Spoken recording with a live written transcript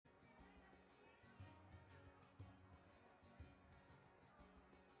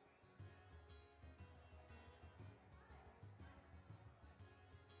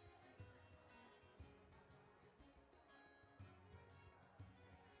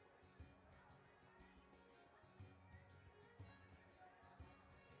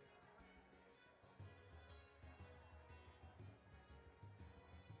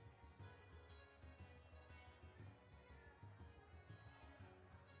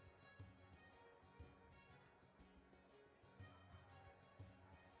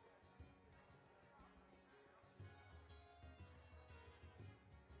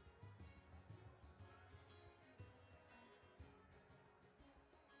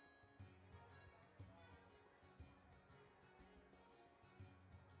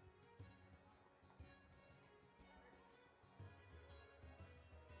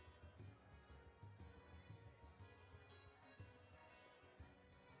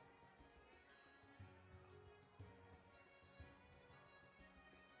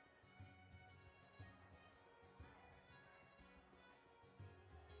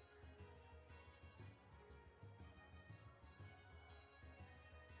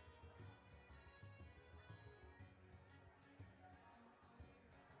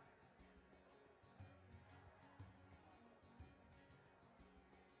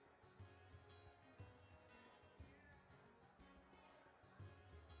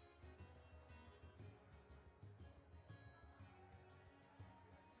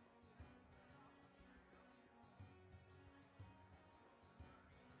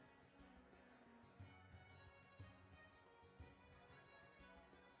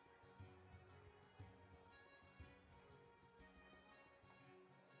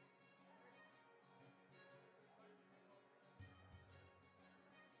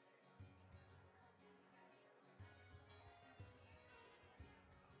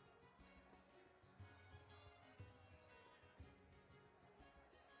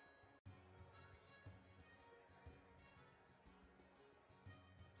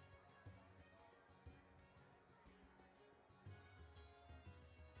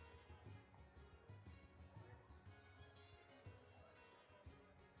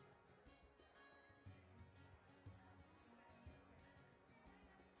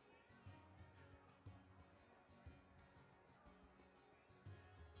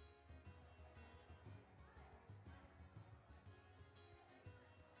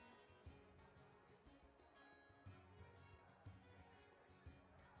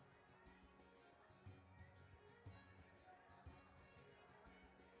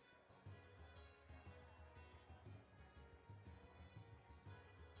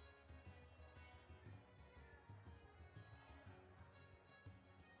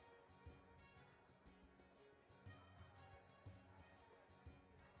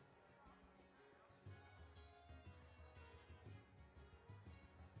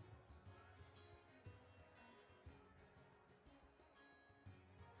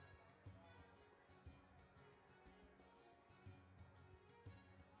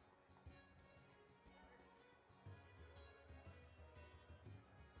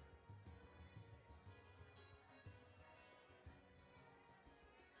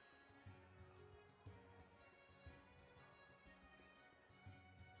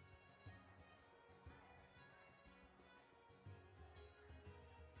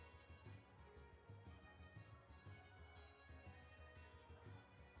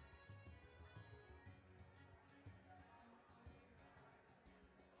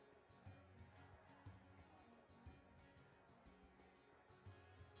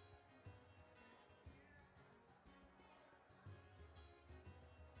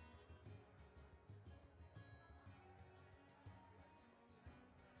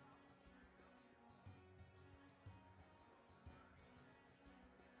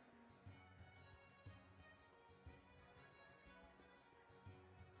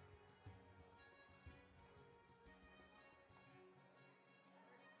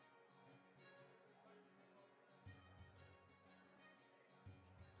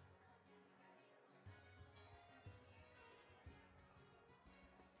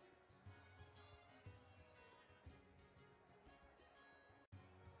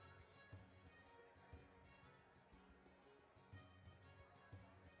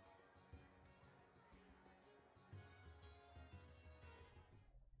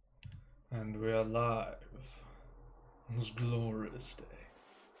And we are live on this glorious day.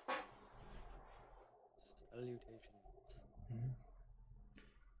 Salutations.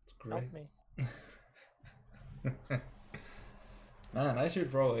 It's great. Help me. Man, I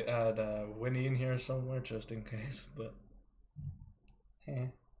should probably add Winnie in here somewhere just in case, but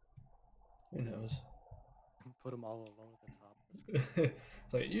who knows? Put them all along at the top.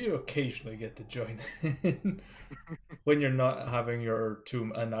 It's like you occasionally get to join in when you're not having your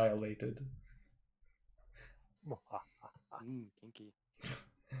tomb annihilated. Kinky.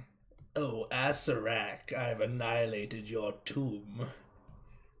 Oh, Asarak, I've annihilated your tomb.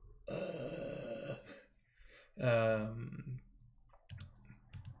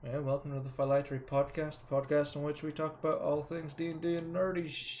 Yeah, welcome to the Phylactery podcast, the podcast in which we talk about all things D&D and nerdy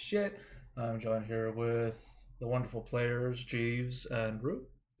shit. I'm joined here with the wonderful players, Jeeves and Rook,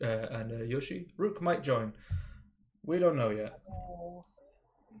 and Yoshi. Rook might join. We don't know yet.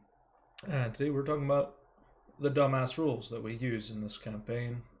 And today we're talking about the dumbass rules that we use in this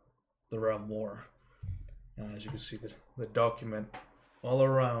campaign, the Realm War. As you can see, the document all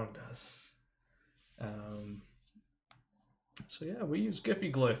around us. So yeah, we use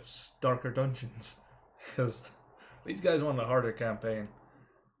Giphy Glyphs, Darker Dungeons, because these guys want a harder campaign.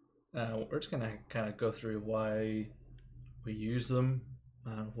 We're just gonna kind of go through why we use them,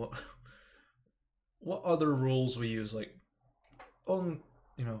 and what other rules we use, like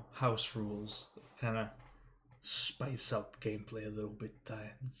house rules that kind of spice up gameplay a little bit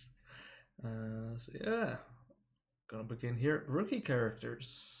times. So yeah, gonna begin here. Rookie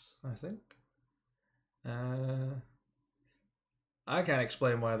characters, I think. I can't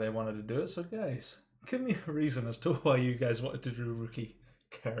explain why they wanted to do it, so guys, give me a reason as to why you guys wanted to do rookie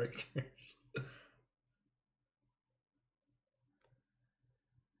characters.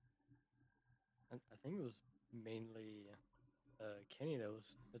 I think it was mainly Kenny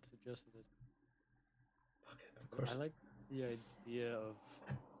that suggested it. Okay, of course. I like the idea of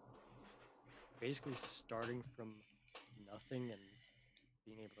basically starting from nothing and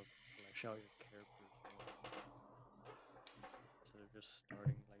being able to flesh out your characters more. Instead of just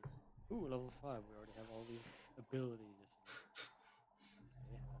starting like, ooh, level 5, we already have all these abilities.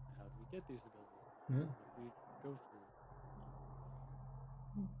 Okay, how do we get these abilities? Yeah. What do we go through?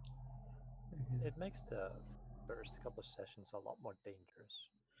 It makes the first couple of sessions a lot more dangerous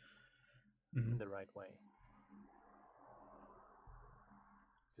Mm-hmm. in the right way.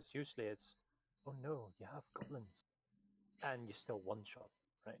 Because usually it's, oh no, you have goblins, and you still one shot,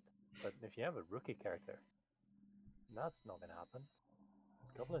 right? But if you have a rookie character, that's not gonna happen.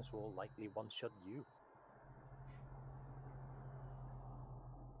 Goblins will likely one shot you.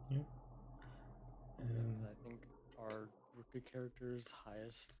 Yeah. I think our rookie character's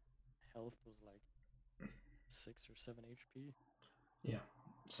highest health was like 6 or 7 HP. Yeah,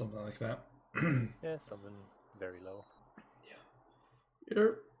 something like that. Yeah, something very low. Yeah,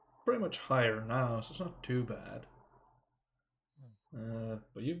 you're pretty much higher now, so it's not too bad.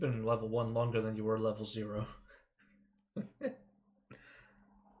 But you've been level 1 longer than you were level 0.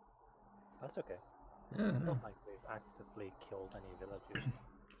 That's okay. Yeah, It's no. not like we've actively killed any villagers.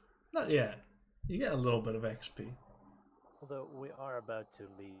 Not yet. You get a little bit of XP. Although we are about to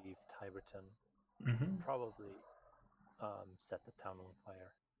leave Tiberton. Mm-hmm. Probably set the town on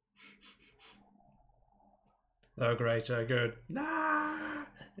fire. Oh, great. Oh, good. Nah!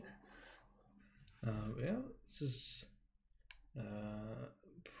 Yeah, this is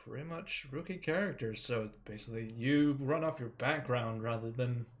pretty much rookie characters. So basically, you run off your background rather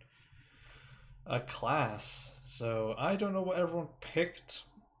than a class. So I don't know what everyone picked.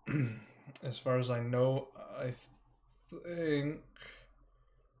 As far as I know, I think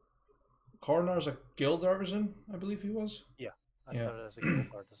Cornar's a guild artisan, I believe he was. I started as a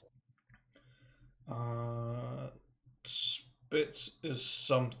guild artisan. Spitz is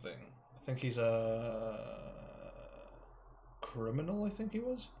something. I think he's a criminal, I think he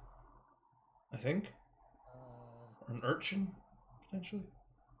was. I think. Or an urchin, potentially.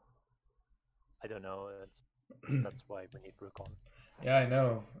 I don't know. That's why we need Rook on. Yeah, I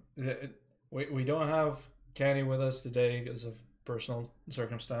know. We don't have Kenny with us today because of personal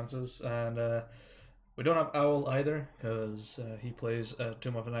circumstances, and we don't have Owl either because he plays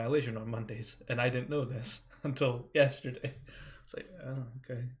Tomb of Annihilation on Mondays, and I didn't know this until yesterday. It's like, oh,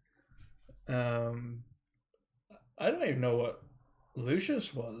 okay. I don't even know what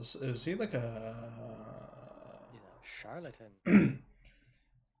Lucius was. Is he like a... He's a charlatan.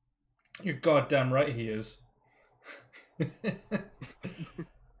 You're goddamn right he is. Look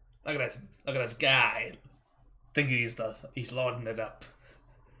at this guy. Think he's loading it up.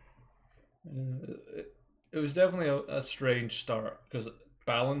 It was definitely a strange start because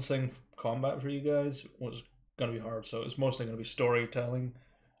balancing combat for you guys was going to be hard. So it's mostly going to be storytelling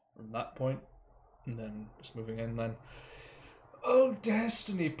from that point, and then just moving in. Then, oh,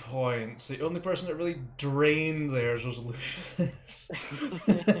 destiny points. The only person that really drained theirs was Lucius.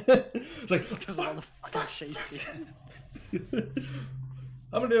 It's like, Because of all the fucking chasing.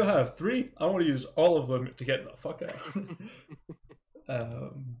 How many do I have? 3? I want to use all of them to get the fuck out.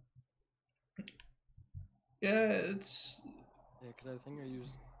 Yeah, it's... Yeah, because I think I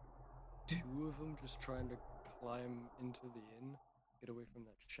used 2 of them just trying to climb into the inn, get away from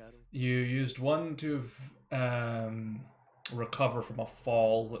that shadow. You used 1 to recover from a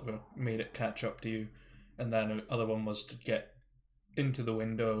fall that made it catch up to you, and then the other one was to get into the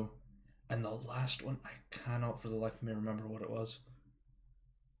window, and the last one, I cannot for the life of me remember what it was.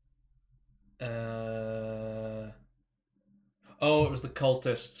 Oh, it was the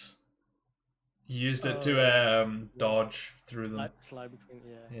cultists. You used it to dodge through them. Slide between,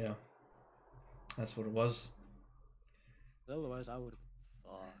 yeah. Yeah. That's what it was. Otherwise, I would have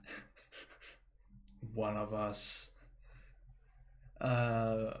been fucked. One of us.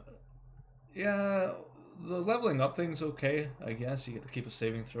 Yeah, the leveling up thing's okay, I guess. You get to keep a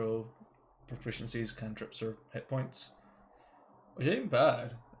saving throw, proficiencies, cantrips, or hit points. Which ain't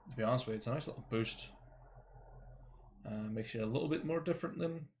bad, to be honest with you. It's a nice little boost. Makes you a little bit more different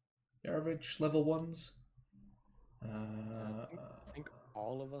than the average level 1s. I think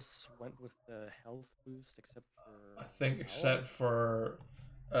all of us went with the health boost except for... I think except for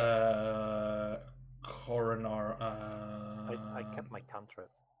Coronar. I kept my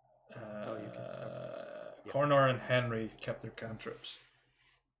cantrip. you kept... Coronar and Henry kept their cantrips.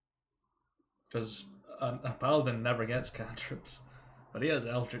 Because a paladin never gets cantrips. But he has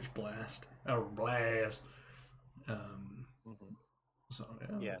Eldritch Blast. Or Blast. So,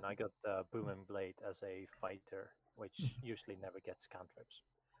 yeah. Yeah, and I got Boom and Blade as a fighter, which usually never gets cantrips.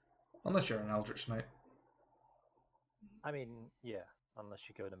 Unless you're an Eldritch Knight. I mean, yeah, unless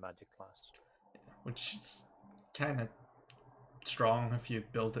you go to magic class. Which is kind of strong if you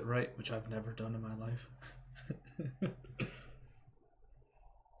build it right, which I've never done in my life.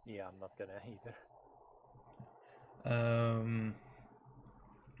 Yeah, I'm not gonna either.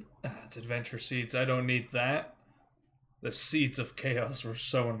 It's Adventure Seeds. I don't need that. The seeds of chaos were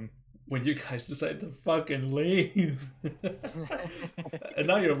sown when you guys decided to fucking leave. And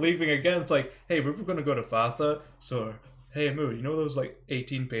now you're leaving again. It's like, hey, we were going to go to Vatha, so hey, Moo, you know those like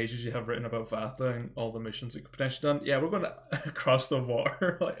 18 pages you have written about Vatha and all the missions you could potentially done? Yeah, we're going to cross the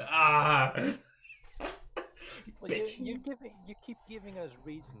water. Like, Well, you keep giving us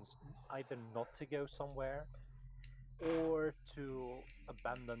reasons either not to go somewhere or to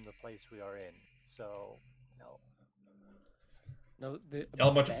abandon the place we are in. So, no. No, the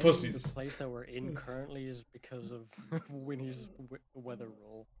bunch of pussies. The place that we're in currently is because of Winnie's weather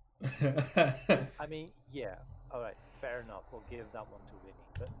roll. I mean, yeah, alright, fair enough, we'll give that one to Winnie,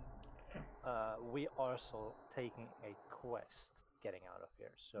 but we are also taking a quest getting out of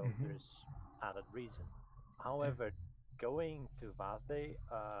here, so there's added reason. However, going to Vathe,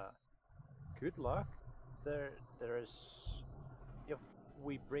 good luck. There's, if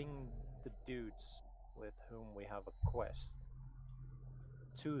we bring the dudes with whom we have a quest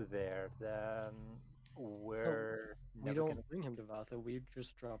to there, then we don't bring him to Vatha. We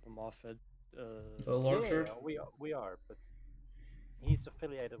just drop him off at the Orchard. Yeah, we are, but he's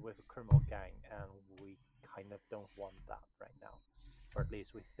affiliated with a criminal gang, and we kind of don't want that right now, or at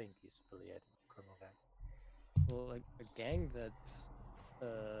least we think he's affiliated with a criminal gang. Well, like a gang that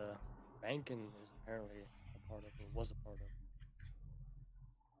Bankin is apparently a part of, or was a part of.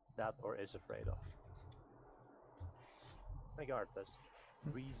 That or is afraid of. Regardless,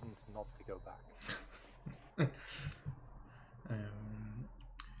 reasons not to go back.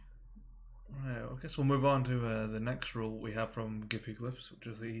 Right, I guess we'll move on to the next rule we have from Giphy Glyphs, which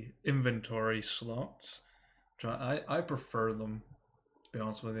is the inventory slots. Which I prefer them, to be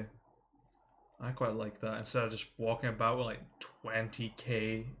honest with you. I quite like that, instead of just walking about with like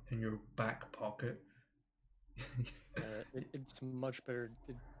 20k in your back pocket. It's much better.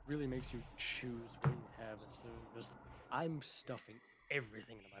 It really makes you choose what you have instead of just, I'm stuffing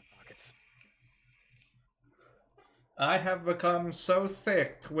everything into my pockets. I have become so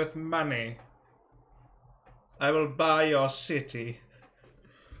thick with money. I will buy your city.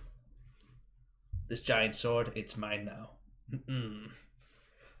 This giant sword, it's mine now.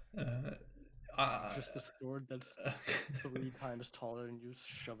 Just a sword that's 3 times taller and you just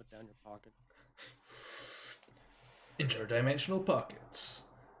shove it down your pocket. Interdimensional pockets.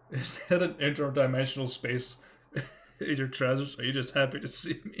 Is that an interdimensional space in your trousers? Are you just happy to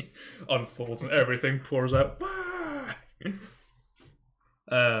see me? Unfolds and everything pours out.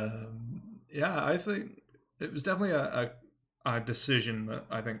 Yeah, I think it was definitely a decision that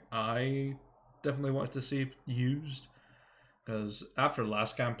I think I definitely wanted to see used. Because after the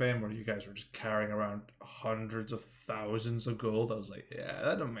last campaign, where you guys were just carrying around hundreds of thousands of gold, I was like, yeah,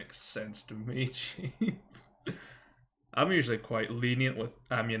 that don't make sense to me, Chief. I'm usually quite lenient with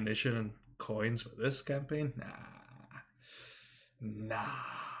ammunition and coins, but this campaign, nah,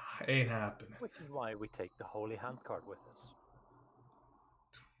 ain't happening. Which is why we take the Holy Hand card with us.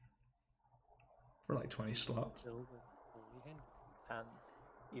 For like 20 slots. Filled with holy hand. And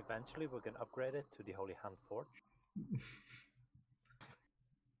eventually we're going to upgrade it to the Holy Hand Forge.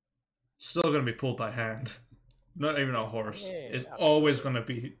 Still going to be pulled by hand. Not even a horse. Yeah, It's absolutely. always going to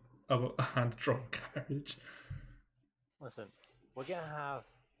be a hand-drawn carriage. Listen, we're going to have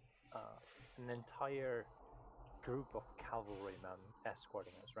an entire group of cavalrymen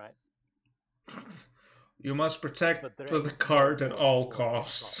escorting us, right? You must protect But there the ain't cart at no all more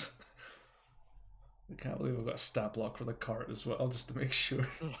costs. I can't believe I've got a stat block for the cart as well, just to make sure.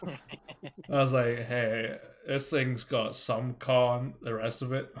 I was like, hey, this thing's got some con, the rest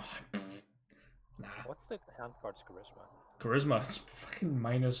of it, nah. What's the hand card's charisma? Charisma, it's fucking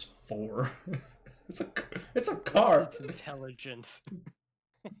 -4. it's a What's cart. its intelligence?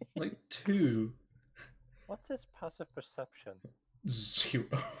 Like 2. What's his passive perception? 0.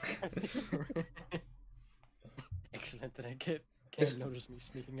 Excellent that I can't notice me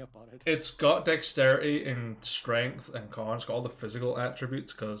sneaking up on it. It's got dexterity and strength and con. It's got all the physical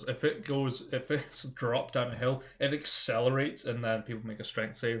attributes, because if it's dropped down a hill, it accelerates and then people make a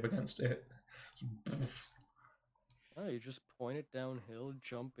strength save against it. Oh, you just point it downhill,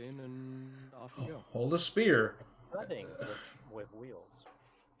 jump in, and off you go. Hold a spear. Sledding with wheels.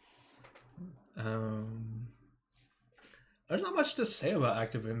 There's not much to say about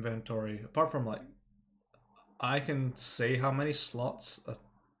active inventory, apart from like I can say how many slots a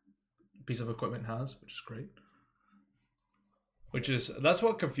piece of equipment has, which is great. That's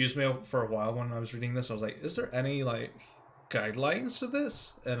what confused me for a while when I was reading this. I was like, is there any like guidelines to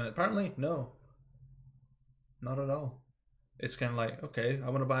this? And apparently, no. Not at all. It's kind of like, okay, I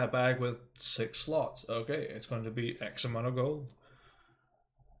want to buy a bag with 6 slots. Okay, it's going to be X amount of gold.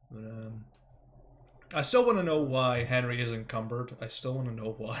 But I still want to know why Henry is encumbered. I still want to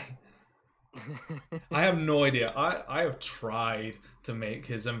know why. I have no idea. I have tried to make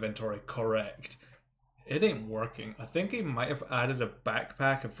his inventory correct. It ain't working. I think he might have added a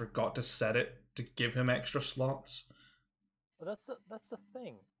backpack and forgot to set it to give him extra slots. Well, that's the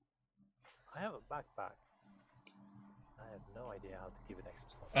thing. I have a backpack. I have no idea how to give it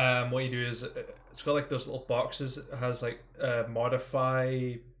extra slots. What you do is it's got like those little boxes. It has like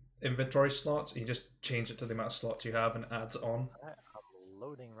modify inventory slots. You just change it to the amount of slots you have and it adds on. I'm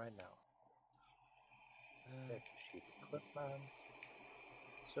loading right now. Check sheet equipment.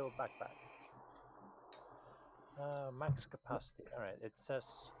 So backpack. Max capacity. Alright, it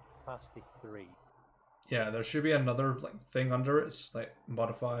says capacity 3. Yeah, there should be another like thing under it. It's like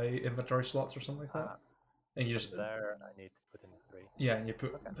modify inventory slots or something like that. And you just there I need to put in 3. Yeah, and you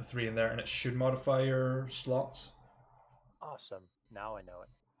put the 3 in there and it should modify your slots. Awesome. Now I know it.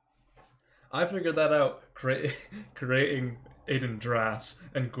 I figured that out creating Aiden Drass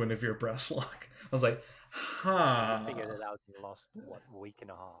and Guinevere Bresslock. I was like, I figured it out in the last week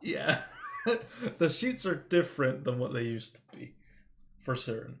and a half. Yeah. The sheets are different than what they used to be, for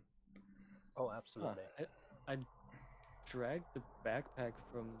certain. Oh, absolutely. I dragged the backpack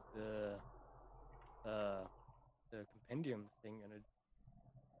from the compendium thing, and it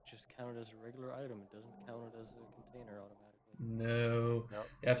just counted as a regular item. It doesn't count it as a container automatically. No, Nope.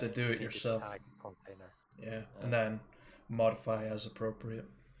 you have to do it Need yourself. Tag container. Yeah, and then modify as appropriate.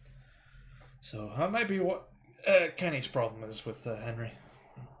 So that might be what Kenny's problem is with Henry.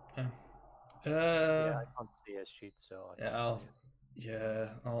 Yeah, I can't see his sheet, so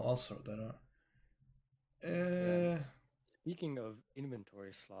I'll sort that out. Speaking of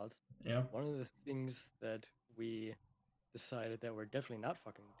inventory slots, Yeah. one of the things that we decided that we're definitely not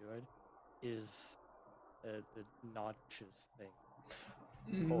fucking doing is the notches thing.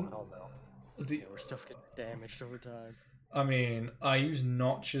 Oh hell no. Where stuff gets damaged over time. I mean, I use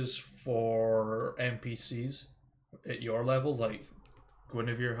notches for NPCs at your level. Like,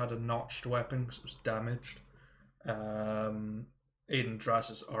 Guinevere had a notched weapon because it was damaged. Aiden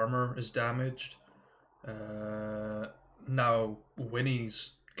Drass's armor is damaged. Now,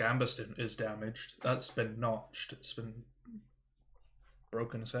 Winnie's Gambeston is damaged. That's been notched. It's been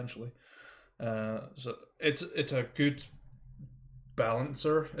broken, essentially. So it's a good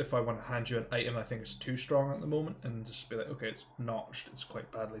balancer if I want to hand you an item I think is too strong at the moment and just be like, okay, it's notched, it's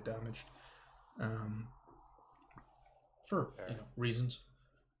quite badly damaged, for reasons.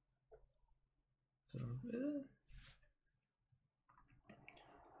 So,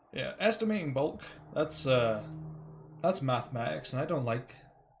 yeah, estimating bulk. That's mathematics, and I don't like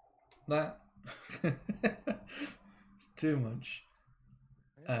that. It's too much.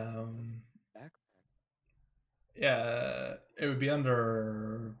 Backpack. Yeah, it would be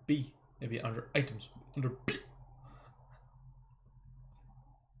under B. It'd be under items. Under B.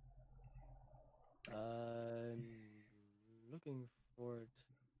 I'm looking for it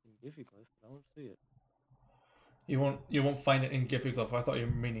in Giphy-glyph, but I don't see it. You won't find it in Giphy-glyph. I thought you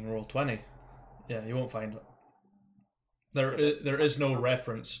were meaning Roll20. Yeah, you won't find it. There is no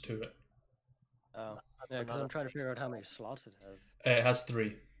reference to it. Oh, yeah, because I'm trying to figure out how many slots it has. It has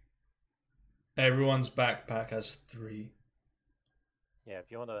 3. Everyone's backpack has 3. Yeah,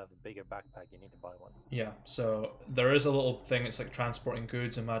 if you want to have a bigger backpack, you need to buy one. Yeah, so there is a little thing. It's like transporting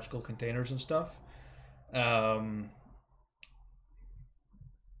goods and magical containers and stuff. It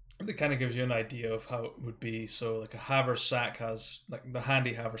kind of gives you an idea of how it would be. So like a haversack has, like the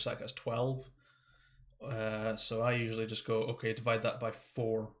handy haversack has 12. So I usually just go, okay, divide that by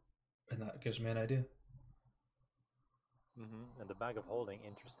 4, and that gives me an idea. And the bag of holding,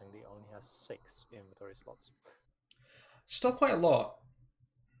 interestingly, only has 6 inventory slots. Still quite a lot,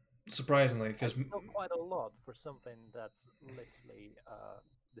 surprisingly, because Still quite a lot for something that's literally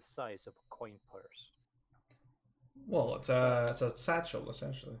the size of a coin purse. well, it's a satchel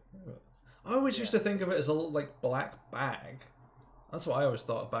essentially. I always used to think of it as a little like black bag. That's what I always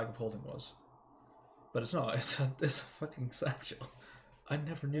thought a bag of holding was, but it's not. It's a fucking satchel. I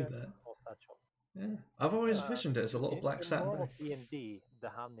never knew that. Satchel. Yeah, I've always envisioned it as a little black satin bag. D&D, the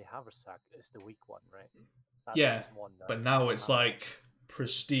handy haversack is the weak one, right? That's Yeah, the one that but now it's like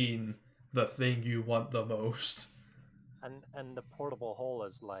pristine, the thing you want the most. And the portable hole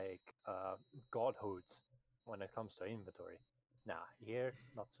is like godhood when it comes to inventory. Nah, here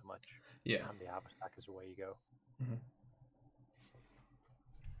not so much. Yeah, Handy haversack is the way you go.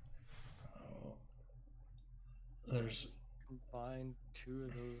 There's Combine 2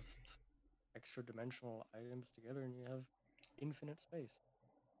 of those extra dimensional items together, and you have infinite space.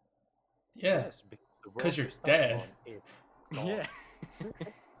 yeah, Yes, because you're dead. Yeah.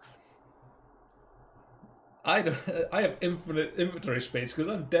 I have infinite inventory space because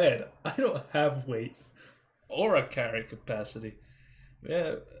I'm dead. I don't have weight or a carry capacity.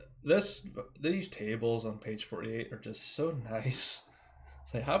 Yeah, these tables on page 48 are just so nice.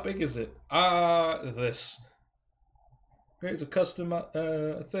 Say, how big is it? This. Here's a custom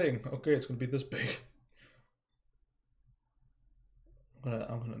thing. Okay, it's gonna be this big.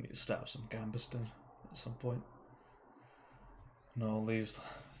 I'm gonna need to stab some Gambeston at some point. No, these.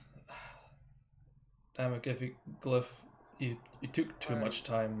 Damn it, Giphy-glyph. You took too much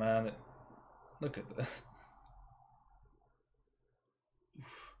time, man. Look at this.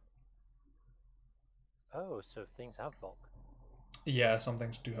 Oh, so things have bulk. Yeah, some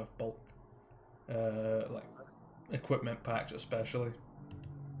things do have bulk. Like equipment packs especially.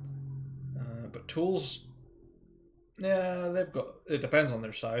 But tools, yeah, they've got. It depends on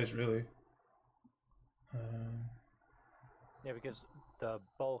their size, really. Yeah, because the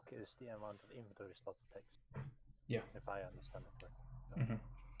bulk is the amount of inventory slots it takes. Yeah. If I understand it correctly.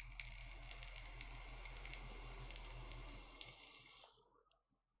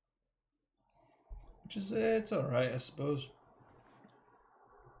 Which is, it's alright, I suppose.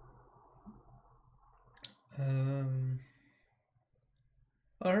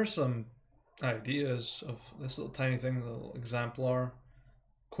 I heard some ideas of this little tiny thing, the little exemplar.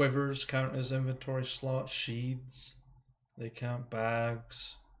 Quivers count as inventory slots, sheaths, they count,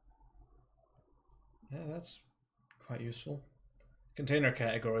 bags. Yeah, that's quite useful. Container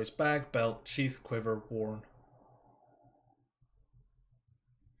categories: bag, belt, sheath, quiver, worn.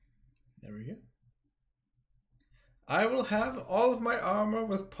 There we go. I will have all of my armor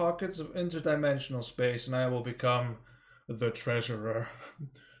with pockets of interdimensional space, and I will become the treasurer.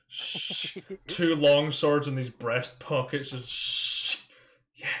 2 long swords in these breast pockets. Just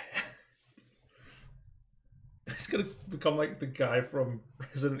yeah. He's gonna become like the guy from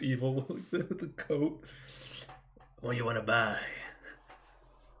Resident Evil with the coat. What do you want to buy?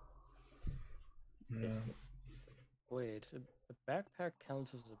 Yeah. Wait, a backpack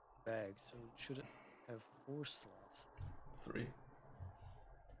counts as a bag, so should it have 4 slots? 3.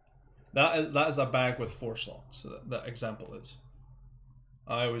 That is a bag with 4 slots. So that example is.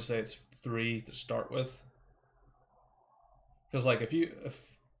 I always say it's 3 to start with. Because like if you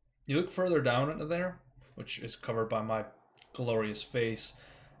look further down into there, which is covered by my glorious face,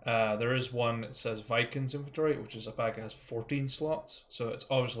 there is one that says Vikings inventory, which is a bag that has 14 slots. So it's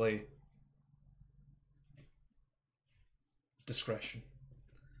obviously discretion.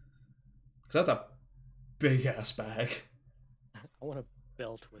 Because that's a big ass bag. I want a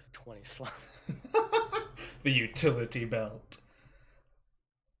belt with 20 slots. The utility belt.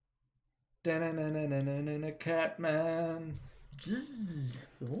 Catman.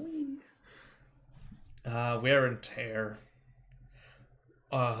 Wear and tear.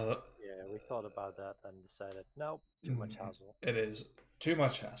 Yeah, we thought about that and decided, nope, too much hassle. It is too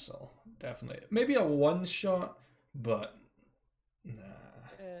much hassle, definitely. Maybe a one shot, but nah.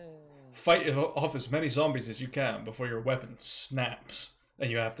 Fight off as many zombies as you can before your weapon snaps and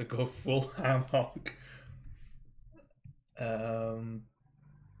you have to go full ham hock.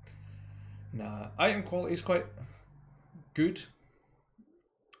 Nah, item quality is quite good.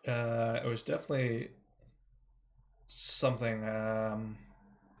 It was definitely something I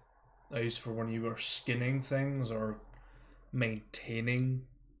used for when you were skinning things or maintaining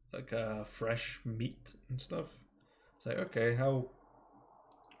like fresh meat and stuff. It's like, okay, how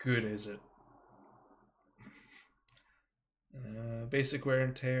good is it? Basic wear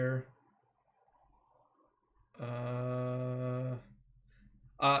and tear.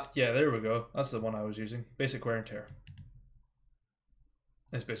 Yeah, there we go. That's the one I was using. Basic wear and tear.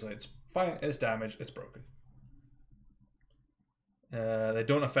 It's basically, it's fine, it's damaged, it's broken. They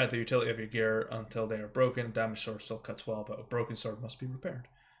don't affect the utility of your gear until they are broken. A damaged sword still cuts well, but a broken sword must be repaired.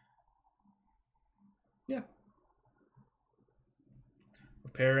 Yeah.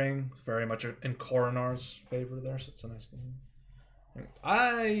 Repairing, very much in Coronar's favor there, so it's a nice thing.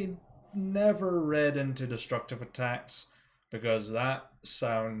 I never read into destructive attacks because that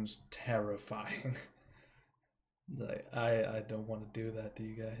sounds terrifying. Like, I don't want to do that to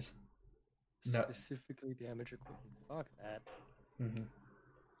you guys. No. Specifically damage equipment. Fuck that. Mm-hmm.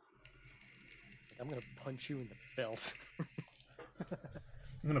 Like, I'm gonna punch you in the belt.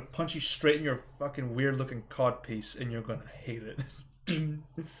 I'm gonna punch you straight in your fucking weird looking cod piece and you're gonna hate it.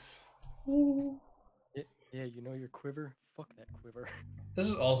 Yeah, you know your quiver? Fuck that quiver. This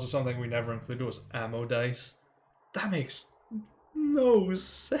is also something we never included was ammo dice. That makes no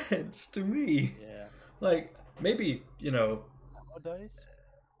sense to me. Yeah. Like, maybe, Ammo dice?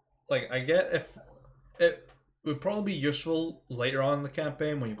 like, I get if it would probably be useful later on in the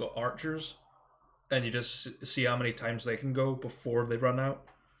campaign when you've got archers and you just see how many times they can go before they run out.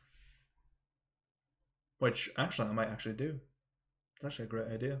 Which, actually, I might actually do. It's actually a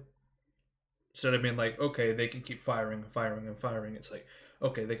great idea. Instead of being like, okay, they can keep firing and firing and firing, it's like,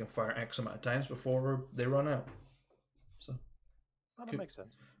 okay, they can fire X amount of times before they run out. So that makes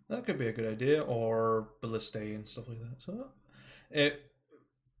sense. That could be a good idea, or ballistae and stuff like that. So it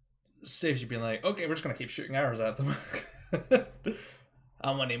saves you being like, okay, we're just gonna keep shooting arrows at them.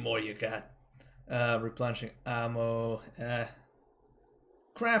 How many more you got? Replenishing ammo.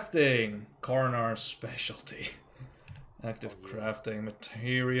 Crafting. Coronar's specialty. Active crafting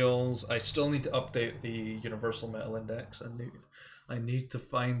materials. I still need to update the Universal Metal Index. I need to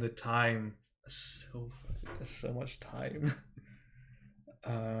find the time. So much time.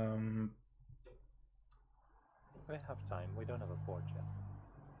 We have time. We don't have a forge yet.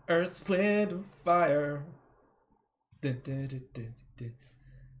 Earth, wind, fire.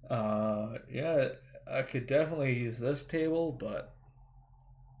 Yeah, I could definitely use this table, but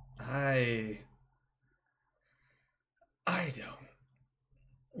I don't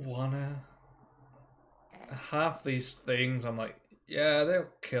wanna. Half these things, I'm like, yeah, they'll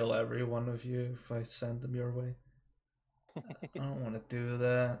kill every one of you if I send them your way. I don't want to do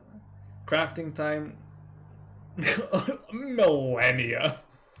that. Crafting time, millennia,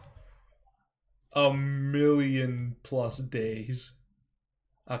 1,000,000+ days.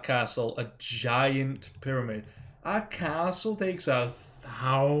 A castle, a giant pyramid. A castle takes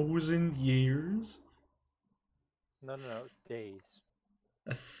 1,000 years. No, days.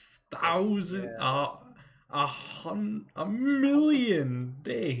 1,000, Yeah. 1,000,000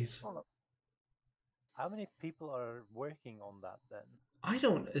 days. How many people are working on that then? I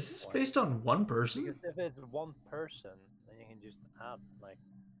don't. Is this based on one person? Because if it's one person, then you can just add like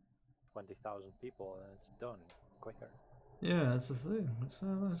 20,000 people and it's done quicker. Yeah, that's the thing. It's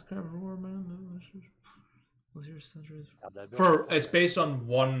kind of war, man. What's your centuries? It's based on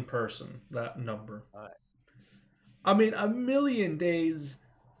one person. That number. Right. I mean, 1,000,000 days.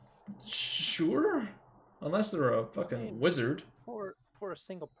 Sure, unless they're a fucking wizard. For a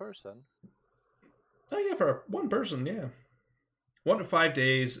single person. Oh yeah, for one person, yeah. 1 to 5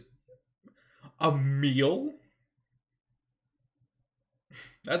 days. A meal.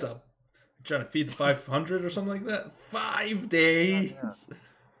 That's trying to feed the 500 or something like that. 5 days. Yeah. It's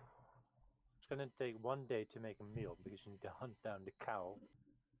gonna take 1 day to make a meal because you need to hunt down the cow,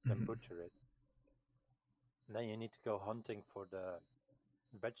 then butcher it, and then you need to go hunting for the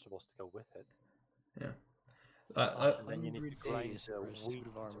vegetables to go with it. Yeah. And then you need to 100 grind days the for a wheat suit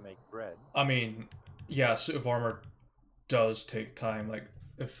of to armor. make bread. I mean, yeah, suit of armor does take time. Like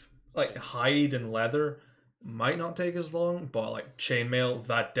if like hide and leather might not take as long, but like chainmail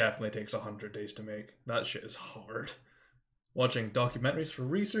that definitely takes 100 days to make. That shit is hard. Watching documentaries for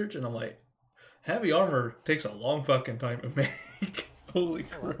research, and I'm like, heavy armor takes a long fucking time to make. Holy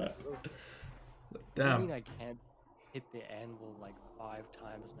Oh, crap! absolutely. What do you Damn. mean I can't hit the anvil like 5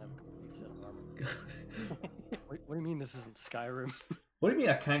 times and have a complete set of armor? What do you mean this isn't Skyrim? What do you mean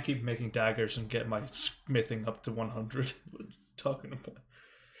I can't keep making daggers and get my smithing up to 100? What are you talking about?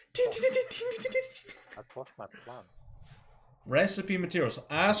 That was my plan. Recipe materials.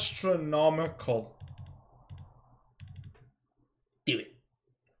 Astronomical. Do it.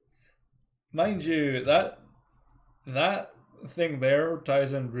 Mind you, that thing there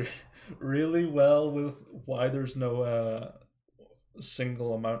ties in really well with why there's no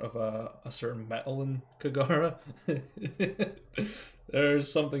single amount of a certain metal in Kagara.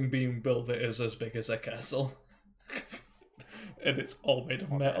 There's something being built that is as big as a castle. And it's all made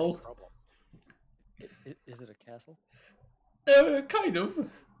of metal. Problem. Is it a castle? Kind of.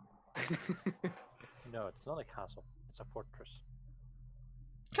 No, it's not a castle. It's a fortress.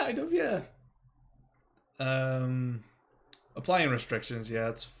 Kind of, yeah. Applying restrictions, yeah,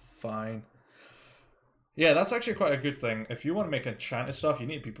 it's fine. Yeah, that's actually quite a good thing. If you want to make enchanted stuff, you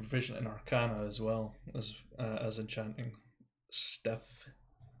need to be proficient in Arcana as well as enchanting stuff.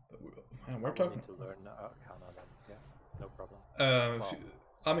 Man, we're talking. Need to learn Arcana then. Yeah, no problem.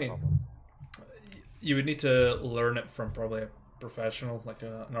 I mean, you would need to learn it from probably a professional, like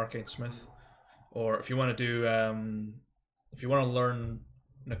an arcane smith, or if you want to do, if you want to learn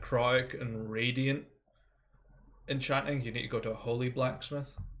necrotic and radiant enchanting, you need to go to a holy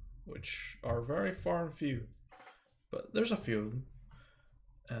blacksmith, which are very far and few, but there's a few.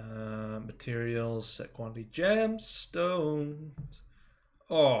 Materials, set quantity, gemstones.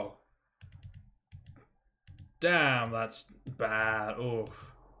 Oh, damn, that's bad. Oh,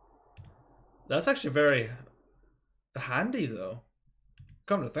 that's actually very handy though.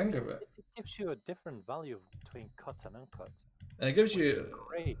 Come to think of it, It gives you a different value between cut and uncut. and it gives Which is you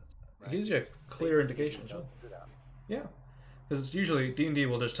great. it gives you a clear indication as well. Yeah, because it's usually D&D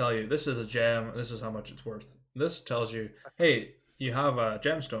will just tell you this is a gem, this is how much it's worth. This tells you, hey, you have a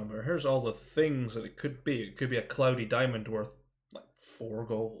gemstone, but here's all the things that it could be. It could be a cloudy diamond worth like 4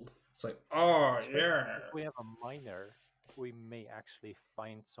 gold. It's like, oh yeah. If we have a miner, we may actually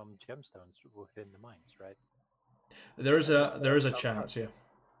find some gemstones within the mines, right? There is a chance, yeah.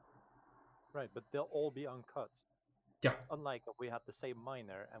 Right, but they'll all be uncut. Yeah. Unlike if we had the same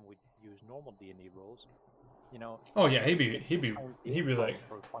miner and we use normal D&D rules, you know. Oh yeah, he'd be like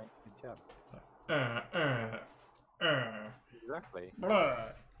for finding a gem. Exactly.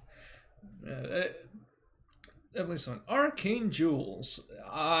 Blah. Definitely some arcane jewels.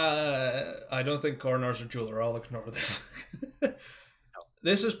 I don't think Cornar's a jeweler. I'll ignore this.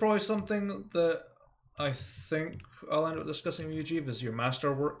 This is probably something that I think I'll end up discussing with you, Jeeve, is your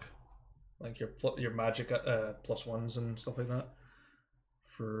masterwork, like your magic +1s and stuff like that,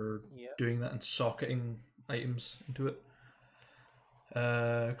 for doing that and socketing items into it.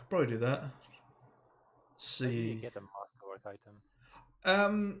 Could probably do that. See. Maybe you get a masterwork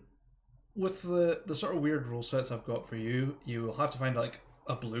item. With the sort of weird rule sets I've got for you, you will have to find like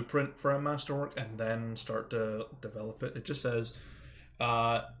a blueprint for a masterwork and then start to develop it. It just says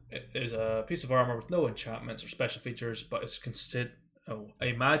it is a piece of armor with no enchantments or special features, but it's considered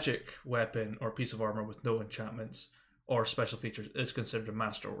a magic weapon or piece of armor with no enchantments or special features is considered a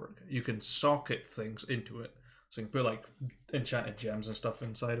masterwork. You can socket things into it, so you can put like enchanted gems and stuff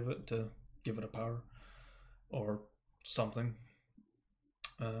inside of it to give it a power or something.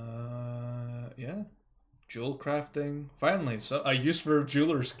 Yeah, jewel crafting. Finally, so a use for a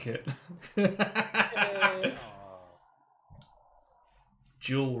jeweler's kit.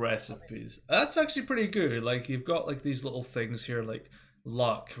 Jewel recipes. That's actually pretty good. Like you've got like these little things here, like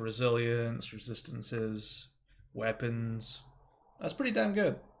luck, resilience, resistances, weapons. That's pretty damn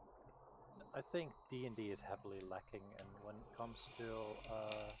good. I think D&D is heavily lacking, and when it comes to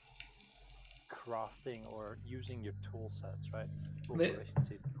crafting or using your tool sets, right? Tool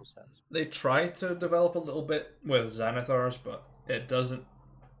sets. They try to develop a little bit with Xanathars, but it doesn't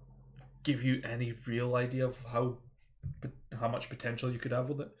give you any real idea of how much potential you could have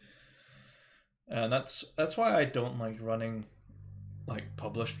with it. And that's why I don't like running like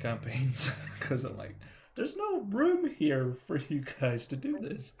published campaigns, because I'm like, there's no room here for you guys to do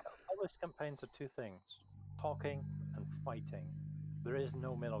this. Published campaigns are two things: talking and fighting. There is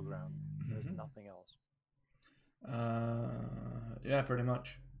no middle ground. There's nothing else. Yeah, pretty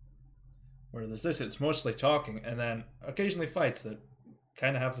much. Where there's this, it's mostly talking, and then occasionally fights that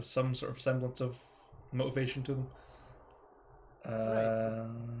kind of have some sort of semblance of motivation to them.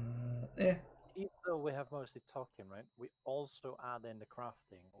 Even though we have mostly talking, right? We also add in the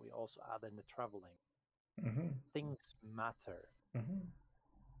crafting. We also add in the traveling. Mm-hmm. Things matter.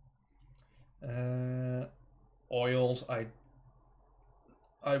 Mm-hmm. Oils.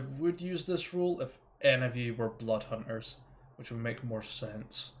 I would use this rule if any of you were blood hunters, which would make more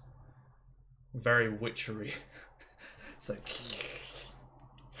sense. Very witchery. It's like.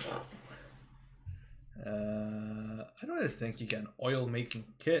 I don't really think you get an oil making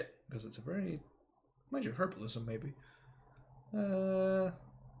kit because it's a very major herbalism, maybe. No,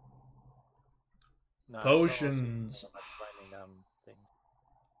 Potions. Grinding down things.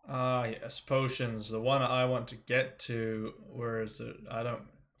 Ah, yes, potions. The one I want to get to. Where is it?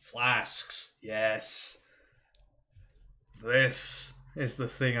 Flasks. Yes. This is the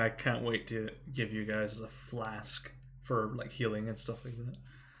thing I can't wait to give you guys as a flask for like healing and stuff like that.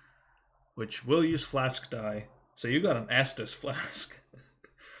 Which will use flask dye. So you got an Estus flask.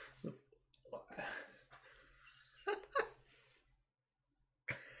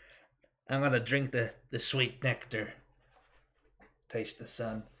 I'm gonna drink the sweet nectar. Taste the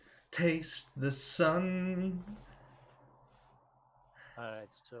sun. Taste the sun. Alright,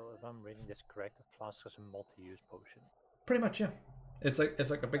 so if I'm reading this correct, the flask is a multi-use potion. Pretty much, yeah. It's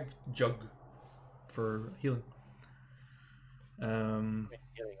like a big jug for healing.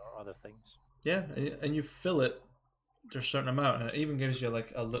 Healing or other things. Yeah, and you fill it to a certain amount, and it even gives you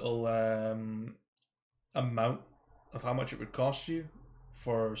like a little amount of how much it would cost you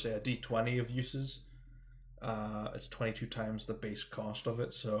for, say, a D20 of uses. It's 22 times the base cost of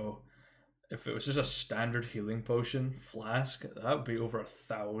it. So if it was just a standard healing potion flask, that would be over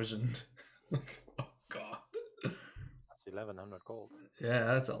 1,000. Like, oh god. That's 1,100 gold. Yeah,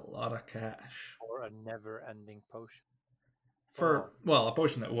 that's a lot of cash. Or a never-ending potion. For, well, a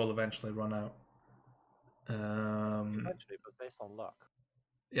potion that will eventually run out. Eventually, but based on luck.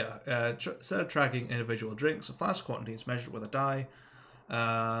 Yeah, instead of tracking individual drinks, a flask quantity is measured with a die.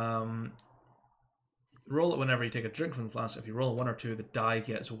 Roll it whenever you take a drink from the flask. If you roll a 1 or 2, the die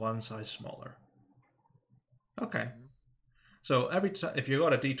gets one size smaller. Okay. So every time, if you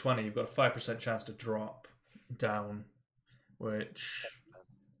got a D20, you've got a 5% chance to drop down, which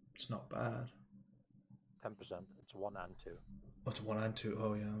it's not bad. 10%. It's 1 and 2. Oh, it's 1 and 2.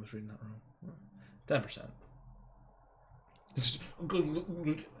 Oh yeah, I was reading that wrong. 10%. It's just,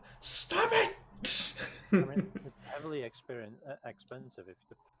 stop it! I mean, it's heavily expensive. If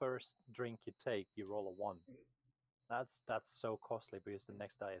the first drink you take, you roll a 1. That's so costly because the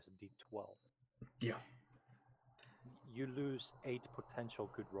next die is a D12. Yeah. You lose 8 potential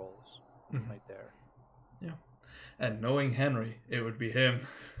good rolls right there. Yeah. And knowing Henry, it would be him.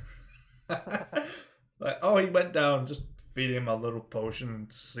 Like, oh, he went down, just feed him a little potion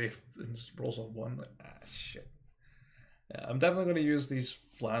and see if and just rolls a 1. Like, shit. Yeah, I'm definitely going to use these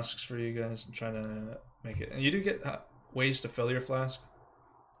flasks for you guys and try to make it. And you do get ways to fill your flask.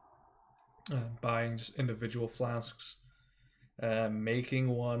 Buying just individual flasks. Making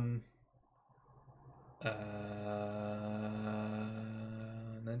one. And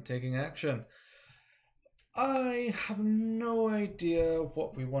then taking action. I have no idea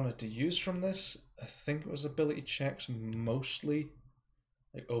what we wanted to use from this. I think it was ability checks mostly.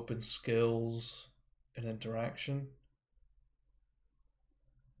 Like open skills and interaction.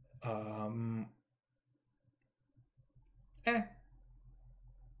 I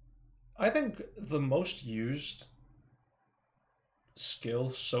think the most used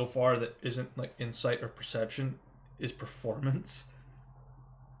skill so far that isn't like insight or perception is performance.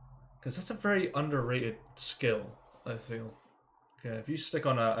 Because that's a very underrated skill, I feel. Okay, if you stick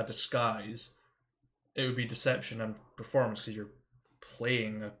on a disguise, it would be deception and performance because you're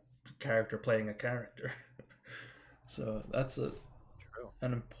playing a character playing a character. So that's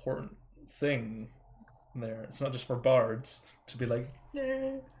an important thing there. It's not just for bards to be like,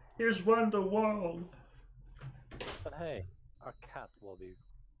 yeah, here's Wonderwall. But hey, our cat will be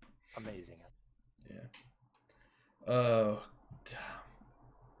amazing at it. Yeah. Oh, damn.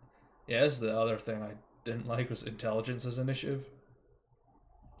 Yeah, that's the other thing I didn't like was intelligence as initiative.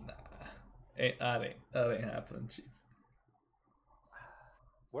 Nah, that ain't happening, Chief.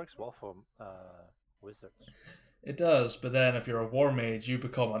 Works well for wizards. It does, but then if you're a war mage, you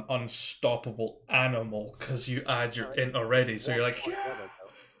become an unstoppable animal because you add your int already. So you're like, yeah.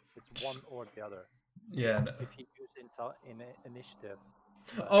 It's one or the other. Yeah. No. If you use initiative.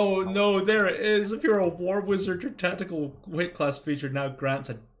 Oh no, there it is. If you're a war wizard, your tactical weight class feature now grants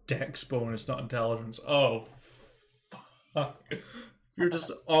a dex bonus, not intelligence. Oh, fuck. You're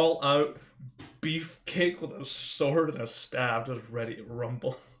just all out beefcake with a sword and a staff, just ready to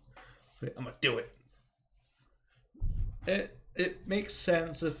rumble. Like, I'm gonna do it. It makes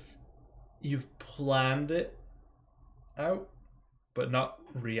sense if you've planned it out, but not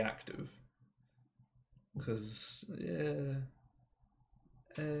reactive. Because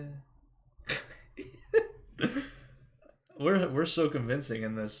we're so convincing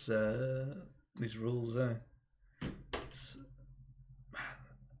in this these rules.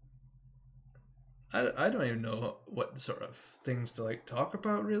 I don't even know what sort of things to like talk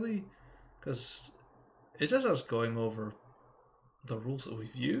about really, because it's just us going over the rules that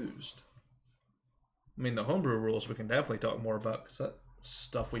we've used. I mean, the homebrew rules we can definitely talk more about because that's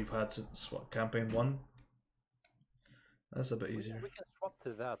stuff we've had since what, campaign 1. That's a bit easier. We can swap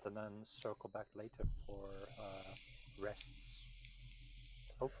to that and then circle back later for rests.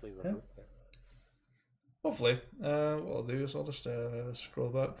 Hopefully we'll move there. Hopefully. What I'll do is I'll just scroll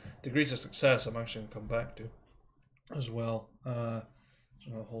back. Degrees of success I'm actually going to come back to as well. So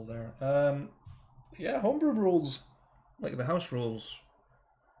I'll hold there. Yeah, homebrew rules, like the house rules,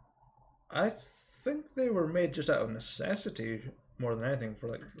 I think they were made just out of necessity more than anything for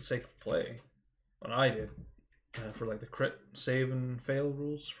like the sake of play. When I did. For like the crit, save, and fail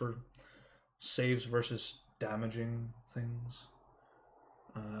rules for saves versus damaging things.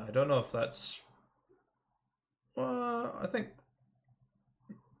 I don't know if that's... I think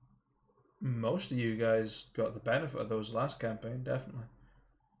most of you guys got the benefit of those last campaign, definitely.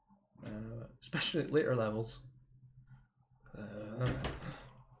 Especially at later levels.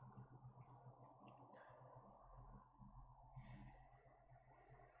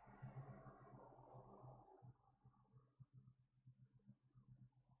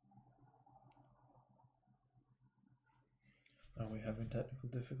 Are we having technical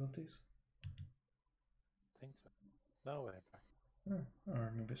difficulties? I think so. No, we're back.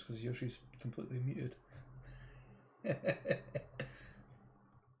 Or maybe it's because Yoshi's completely muted. I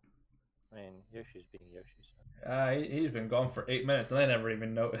mean, Yoshi's being Yoshi. So. He's been gone for 8 minutes and I never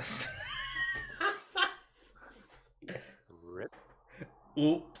even noticed. Rip.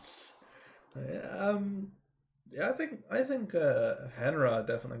 Oops. Yeah, I think Henra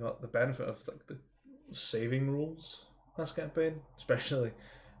definitely got the benefit of like the saving rules last campaign, especially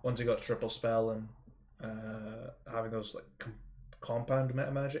once he got triple spell and having those like compound meta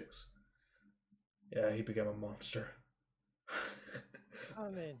magics. Yeah, he became a monster. I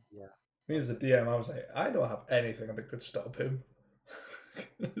mean, yeah. Me as the DM, I was like, I don't have anything that could stop him.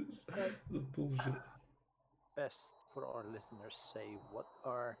 It's bullshit. Best for our listeners, say what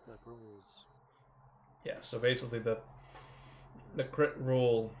are the rules? Yeah, so basically the crit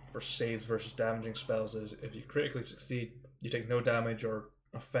rule for saves versus damaging spells is if you critically succeed, you take no damage or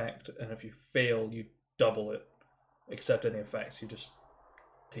effect, and if you fail, you double it. Except any effects, you just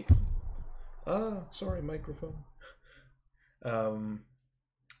take them. Sorry, microphone.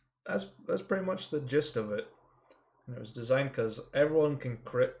 That's pretty much the gist of it. And it was designed because everyone can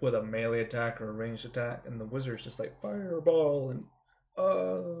crit with a melee attack or a ranged attack, and the wizard's just like fireball and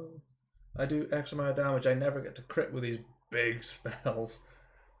I do X amount of damage. I never get to crit with these big spells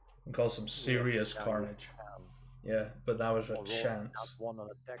and cause some serious carnage. Yeah, but that was a chance. One on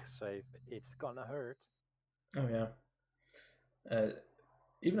a dex save, it's gonna hurt. Oh yeah.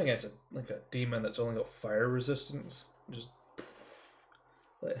 Even against a demon that's only got fire resistance, just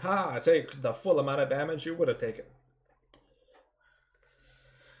like I take the full amount of damage you would have taken.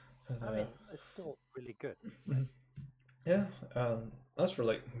 I mean, it's still really good. Yeah, as for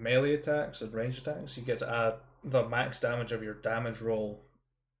like melee attacks and ranged attacks, you get to add the max damage of your damage roll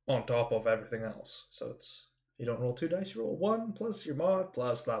on top of everything else. So it's you don't roll 2 dice, you roll 1 plus your mod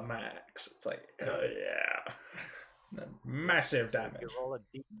plus the max. It's like, oh yeah, massive damage. You roll a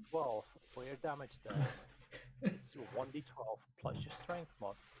d12 for your damage then. It's 1d12 plus your strength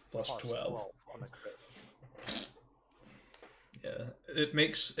mod plus 12 on a crit. Yeah, it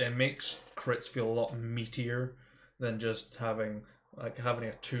makes crits feel a lot meatier than just having a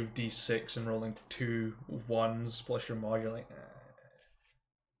 2d6 and rolling 2 1s plus your mod. You're like,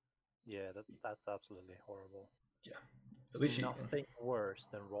 yeah, that's absolutely horrible. Yeah, at least nothing worse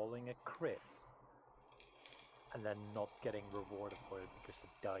than rolling a crit and then not getting rewarded for it because the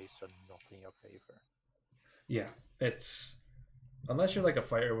dice are not in your favor. Yeah, it's unless you're like a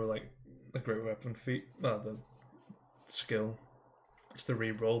fighter with like a great weapon feat, the skill, it's the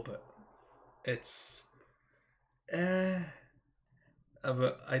reroll, but it's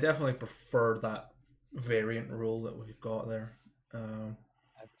but I definitely prefer that variant rule that we've got there. I've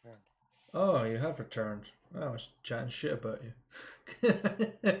returned. Oh, you have returned. Oh, I was chatting shit about you.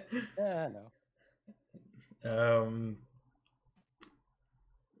 Yeah, I know.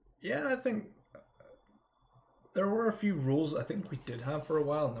 Yeah, I think there were a few rules I think we did have for a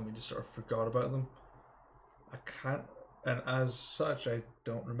while, and then we just sort of forgot about them. I can't, and as such, I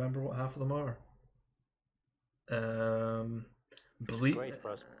don't remember what half of them are. Which is Bleed. great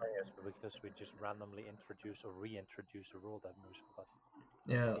for us players because we just randomly introduce or reintroduce a rule that moves forgotten.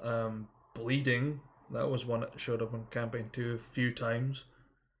 Yeah, bleeding. That was one that showed up on campaign 2 a few times.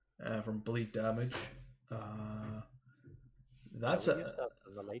 From bleed damage. That's we used that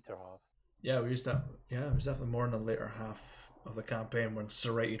in the later half. Yeah, we used that. Yeah, it was definitely more in the later half of the campaign when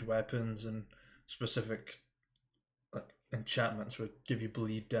serrated weapons and specific like enchantments would give you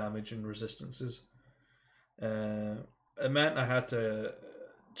bleed damage and resistances. It meant I had to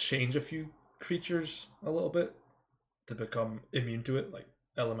change a few creatures a little bit to become immune to it, like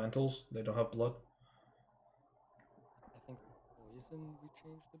elementals. They don't have blood. I think poison we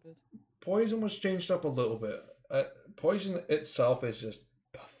changed a bit. Poison was changed up a little bit. Poison itself is just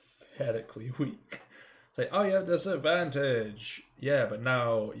pathetically weak. It's like, oh, you have disadvantage. Yeah, but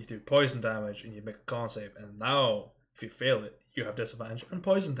now you do poison damage and you make a con save, and now if you fail it, you have disadvantage and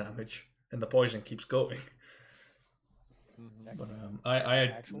poison damage, and the poison keeps going. Exactly. But I had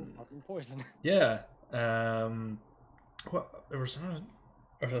actual fucking poison. Yeah. What there was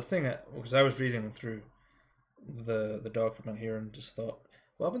a thing because I was reading through the document here and just thought,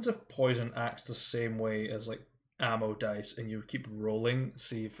 what happens if poison acts the same way as like ammo dice, and you keep rolling,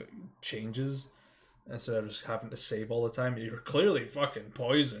 see if it changes instead of just having to save all the time? You're clearly fucking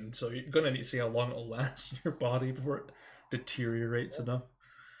poisoned, so you're gonna need to see how long it'll last in your body before it deteriorates enough,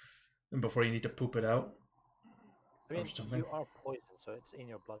 and before you need to poop it out. I mean, you are poisoned, so it's in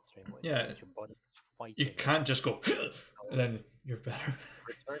your bloodstream. Yeah, your body is fighting. You can't just go and then you're better.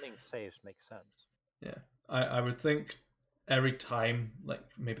 Returning saves make sense. Yeah, I would think every time, like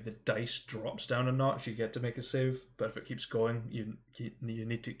maybe the dice drops down a notch, you get to make a save. But if it keeps going, you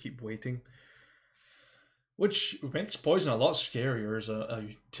need to keep waiting, which makes poison a lot scarier as a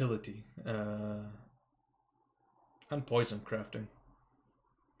utility. And poison crafting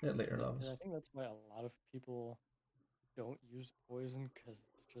at later levels. I think that's why a lot of people don't use poison, because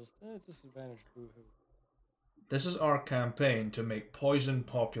it's just disadvantage, boo-hoo. This is our campaign to make poison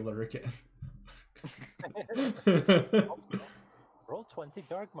popular again. Roll 20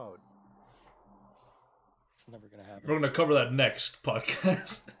 dark mode. It's never gonna happen. We're gonna cover that next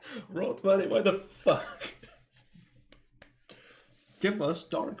podcast. Roll 20, why the fuck? Give us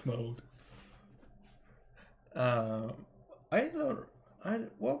dark mode.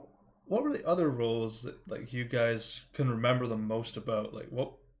 What were the other rules that like you guys can remember the most about? Like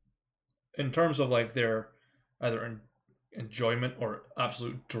what, in terms of like their either enjoyment or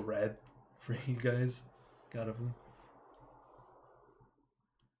absolute dread for you guys out of them?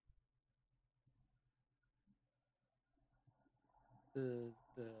 The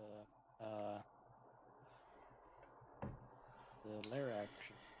lair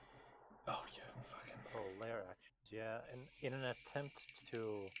action. Oh yeah, fucking. Oh, lair actions. Yeah, and in an attempt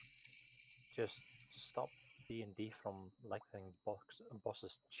to just stop D&D from letting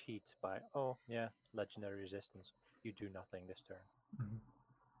bosses cheat by, oh yeah, legendary resistance, you do nothing this turn. Mm-hmm.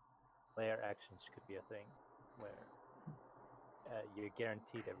 Lair actions could be a thing where you're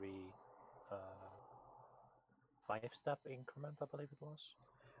guaranteed every 5-step increment, I believe it was.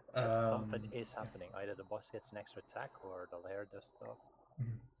 That something is happening. Either the boss gets an extra attack, or the lair does stuff,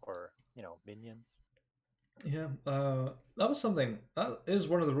 or minions. Yeah, that was something. That is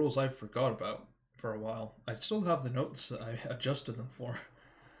one of the rules I forgot about for a while. I still have the notes that I adjusted them for.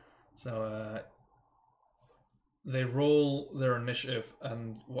 So they roll their initiative,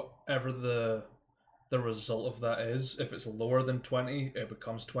 and whatever the result of that is, if it's lower than 20, it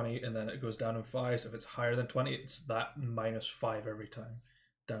becomes 20, and then it goes down in 5s. If it's higher than 20, it's that -5 every time,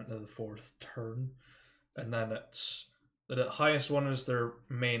 down to the 4th turn. And then it's the highest one is their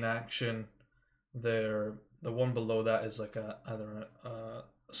main action. The one below that is like either a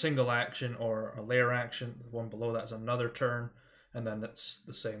single action or a layer action. The one below that is another turn, and then it's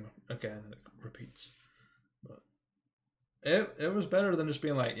the same again, and it repeats. But it was better than just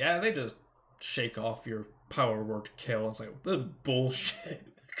being like, yeah, they just shake off your power word kill. It's like, this bullshit.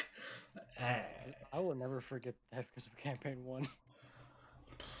 I will never forget that because of campaign 1.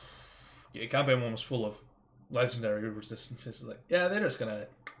 Yeah, campaign 1 was full of legendary resistances. Like, yeah, they're just gonna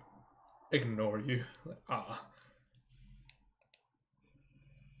ignore you. Like,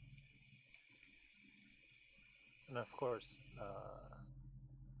 And of course,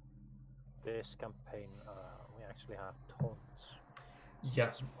 this campaign, we actually have taunts. Yeah.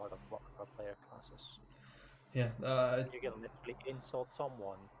 As part of our player classes. Yeah. You can literally insult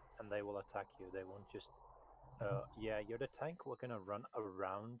someone and they will attack you. They won't just Yeah, you're the tank. We're gonna run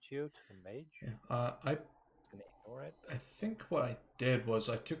around you to the mage. Yeah. Gonna ignore it. I think what I did was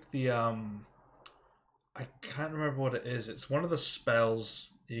I took the I can't remember what it is. It's one of the spells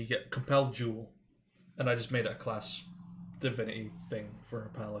you get, compelled duel, and I just made it a class divinity thing for a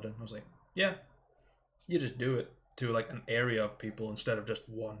paladin. I was like, yeah, you just do it to like an area of people instead of just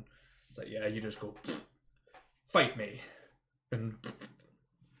one. It's like, yeah, you just go fight me, and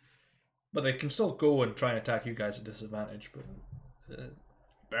but they can still go and try and attack you guys at disadvantage. But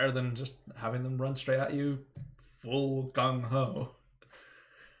better than just having them run straight at you, full gung ho.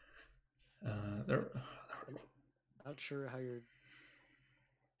 They're Not sure how you're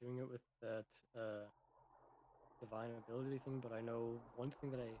doing it with that divine ability thing, but I know one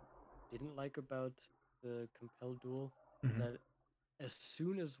thing that I didn't like about the compelled duel is that as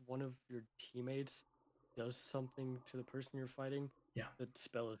soon as one of your teammates does something to the person you're fighting, Yeah. the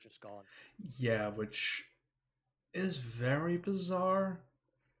spell is just gone. Yeah, which is very bizarre.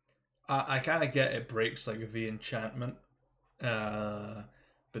 I kind of get it breaks like the enchantment,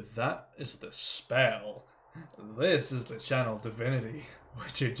 but that is the spell. This is the channel divinity,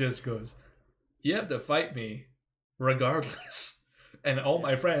 which it just goes, you have to fight me regardless, and all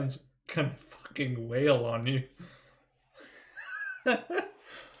my friends can fucking wail on you.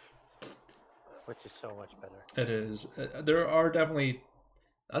 Which is so much better. It is. There are definitely.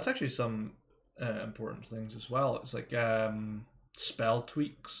 That's actually some important things as well. It's like spell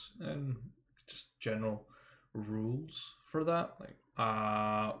tweaks and just general rules for that. Like,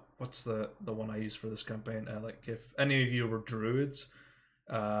 what's the one I use for this campaign? Like, if any of you were druids,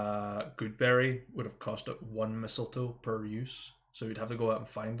 Goodberry would have cost it 1 mistletoe per use, so you'd have to go out and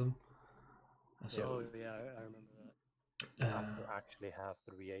find them. So, Oh yeah, I remember that. You have to actually have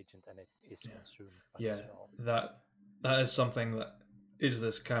the reagent, and it is consumed by the yeah, spell. that is something that is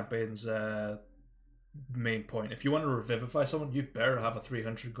this campaign's main point. If you want to revivify someone, you better have a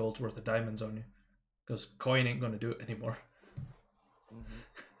 300 gold's worth of diamonds on you, because coin ain't going to do it anymore.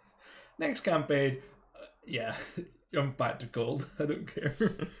 Next campaign, yeah, I'm back to gold. I don't care.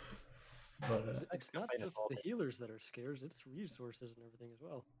 But it's not just the healers that are scarce; it's resources and everything as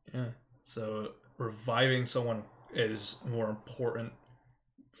well. Yeah. So reviving someone is more important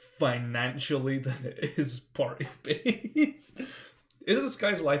financially than it is party based. Is this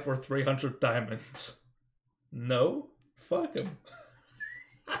guy's life worth 300 diamonds? No? Fuck him.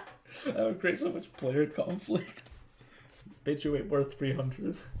 That would create so much player conflict. Bitch, you ain't worth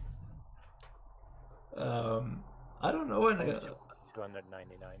 300. I don't know any.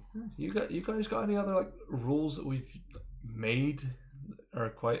 299. You guys got any other like rules that we've made that are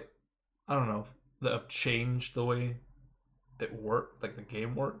quite, I don't know, that have changed the way it like the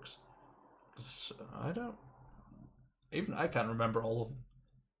game works? I don't. Even I can't remember all of them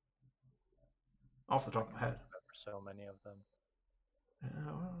off the top of my head. So many of them. Yeah,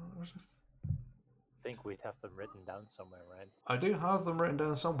 well, I think we'd have them written down somewhere, right? I do have them written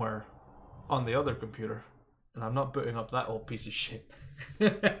down somewhere on the other computer, and I'm not booting up that old piece of shit.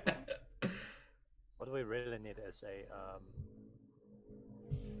 What do we really need is a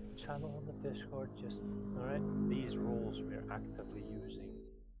channel on the Discord. Just alright. These rules we're actively using,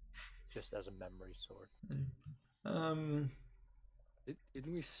 just as a memory sword.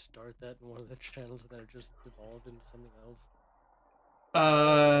 Didn't we start that in one of the channels and then it just evolved into something else?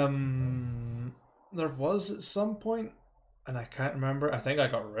 There was at some point, and I can't remember. I think I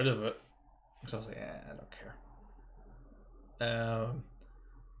got rid of it because I was like, I don't care.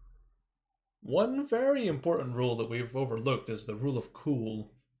 One very important rule that we've overlooked is the rule of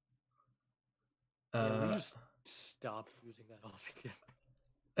cool. We just stopped using that altogether.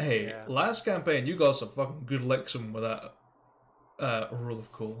 Hey, last campaign you got some fucking good licks with that rule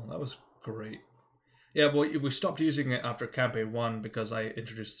of cool. That was great. Yeah, but we stopped using it after campaign 1 because I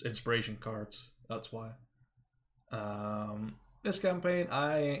introduced inspiration cards. That's why. This campaign,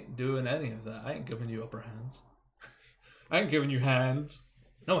 I ain't doing any of that. I ain't giving you upper hands. I ain't giving you hands.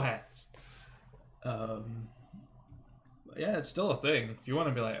 No hands. But yeah, it's still a thing. If you want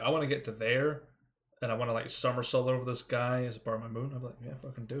to be like, I want to get to there, and I want to like somersault over this guy as a part of my moon, I'm like, yeah,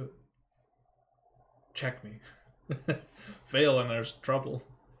 fucking do it. Check me. Fail and there's trouble.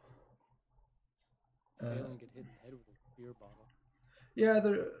 Fail and get hit in the head with a beer bottle. Yeah,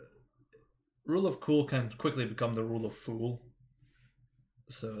 the rule of cool can quickly become the rule of fool.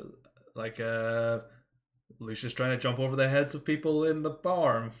 So, like, Lucius trying to jump over the heads of people in the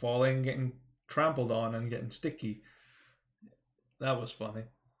bar and falling, getting trampled on, and getting sticky. That was funny.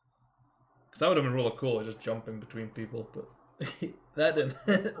 Because that would have been rule of cool, just jumping between people, but that didn't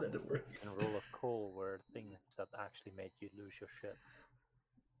work. And rule of cool were things that actually made you lose your shit.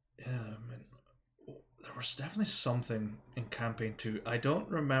 Yeah, I mean, there was definitely something in campaign 2. I don't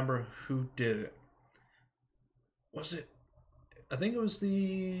remember who did it. Was it? I think it was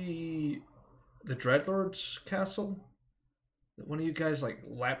the Dreadlord's castle. That one of you guys like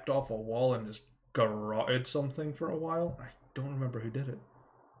leapt off a wall and just garroted something for a while. I don't remember who did it.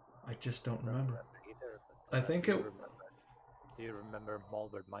 I just don't remember. Either, but, I think it. Do you remember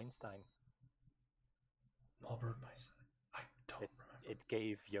Malbert Meinstein? Malbert Meinstein. I don't remember. It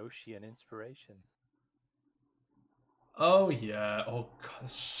gave Yoshi an inspiration. Oh yeah. Oh god,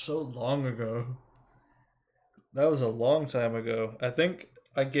 so long ago. That was a long time ago. I think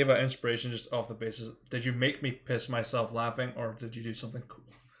I gave out inspiration just off the basis. Did you make me piss myself laughing, or did you do something cool?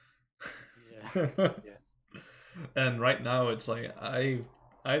 Yeah. Yeah. And right now it's like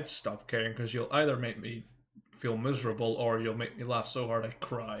I've stopped caring because you'll either make me feel miserable or you'll make me laugh so hard I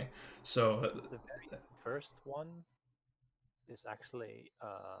cry. So The very first one is actually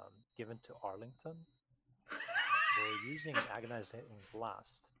given to Arlington for using agonizing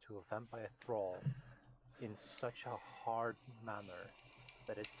blast to a vampire thrall in such a hard manner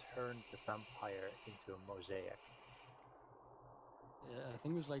that it turned the vampire into a mosaic. Yeah, I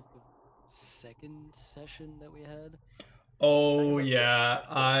think it was like the second session that we had. oh yeah,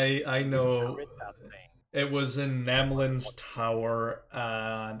 I know. Crit that thing. It was in Nemlin's tower,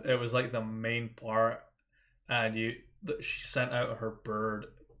 and it was like the main part. And she sent out her bird.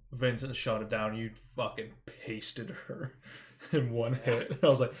 Vincent shot it down. You fucking pasted her in one hit. I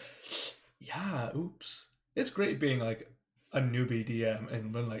was like, yeah, oops. It's great being like a newbie DM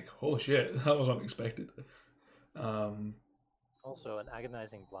and when like, oh shit, that was unexpected. Also, an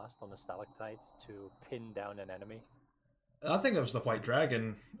agonizing blast on a stalactite to pin down an enemy. I think it was the White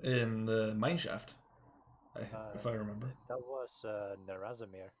Dragon in the mineshaft, if I remember. That was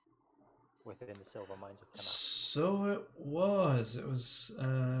Narazimir within the Silver Mines of Kana. So it was. It was,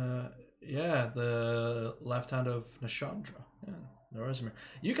 yeah, the left hand of Nishandra. Yeah, Narazimir.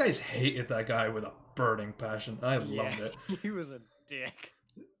 You guys hated that guy with a burning passion. I loved it. He was a dick.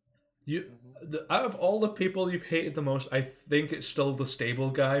 Out of all the people you've hated the most, I think it's still the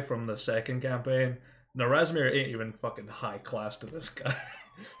stable guy from the second campaign. Narazimir ain't even fucking high class to this guy.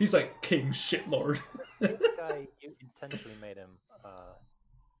 He's like king shitlord. This guy, you intentionally made him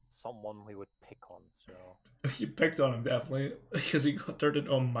someone we would pick on, so... You picked on him, definitely, because he got turned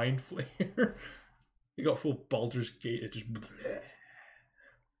into a mind flayer. He got full Baldur's Gate, it just...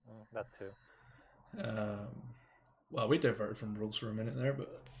 that too. Well, we diverted from rules for a minute there,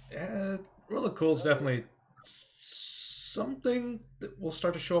 but yeah, Roll of Cool's definitely something that will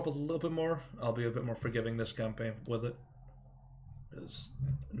start to show up a little bit more. I'll be a bit more forgiving this campaign with it. Because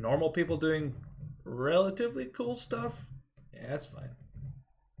normal people doing relatively cool stuff, yeah, that's fine.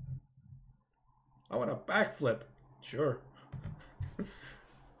 I want a backflip. Sure. I'm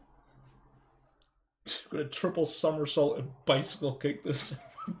gonna triple somersault and bicycle kick this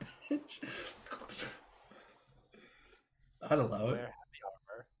bitch. I'd allow it. Wear heavy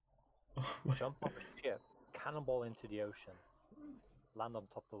armor, jump on a ship, cannonball into the ocean, land on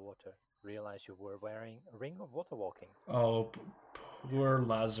top of the water, realize you were wearing a ring of water walking. Oh, poor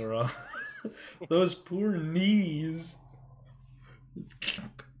Lazara. Those poor knees.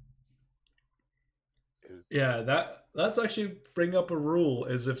 Yeah, that's actually bring up a rule,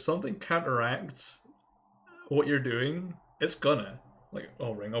 is if something counteracts what you're doing, it's gonna. Like,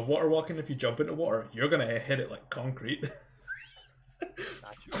 oh, ring of water walking, if you jump into water, you're gonna hit it like concrete.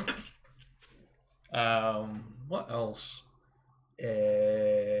 What else?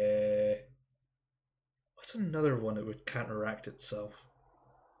 What's another one that would counteract itself?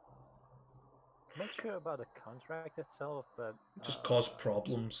 I'm not sure about the contract itself, but... Just cause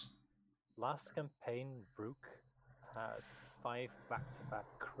problems. Last campaign, Rook had 5 back-to-back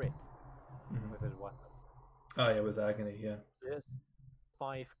crit with his weapon. Oh yeah, with Agony, yeah. There's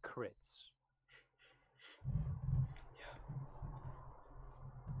 5 crits. Yeah.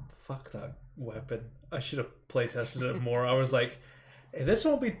 Fuck that weapon. I should have playtested it more. I was like, hey, this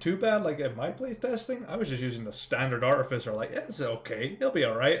won't be too bad like in my playtesting. I was just using the standard Artificer, like, yeah, it's okay, he'll be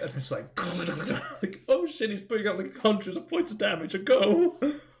alright. And it's like, oh shit, he's putting out like hundreds of points of damage. Go!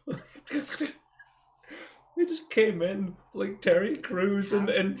 We just came in like Terry Crews and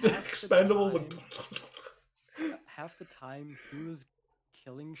Expendables and half the time he was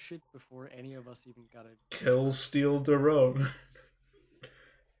killing shit before any of us even got it. Kill, steal, Daron.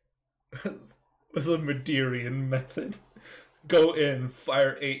 With the Maderian method. Go in,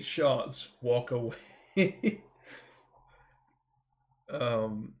 fire 8 shots, walk away.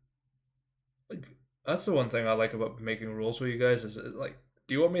 Like, that's the one thing I like about making rules with you guys, is like,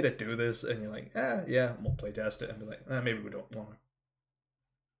 do you want me to do this? And you're like, yeah, we'll play test it. And be like, maybe we don't want to.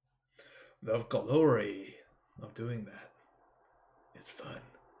 the glory of doing that. It's fun.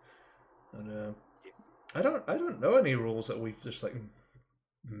 And I don't know any rules that we've just like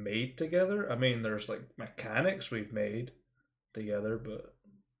made together. I mean, there's like mechanics we've made together, but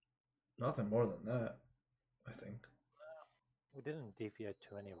nothing more than that, I think. We didn't deviate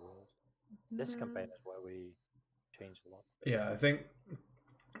to any rules. This campaign is where we changed a lot. Yeah, I think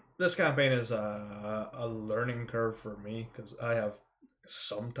this campaign is a learning curve for me because I have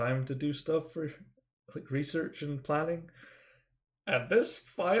some time to do stuff for like research and planning. And this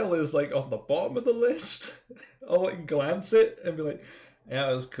file is like on the bottom of the list. I'll like glance it and be like, yeah,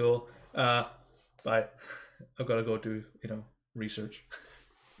 it was cool. Bye. I've got to go do, research.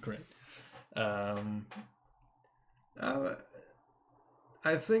 Great.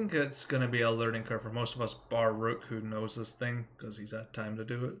 I think it's going to be a learning curve for most of us, bar Rook, who knows this thing because he's had time to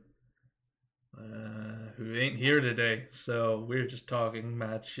do it. Who ain't here today, so we're just talking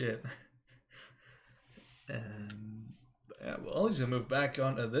mad shit. Yeah, we'll just move back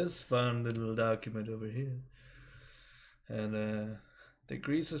onto this fun little document over here. And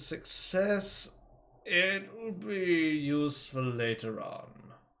degrees of success, it will be useful later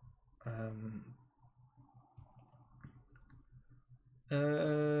on.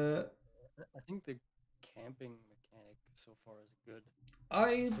 I think the camping mechanic so far is good.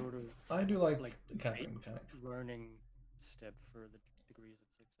 Sort of I do like the camping mechanic. learning step for the degrees of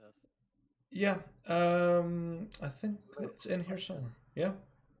success. Yeah, I think it's in here somewhere. Yeah.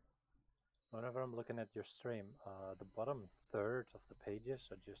 Whenever I'm looking at your stream, the bottom third of the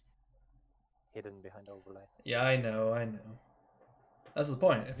pages are just hidden behind overlay. Yeah, I know. That's the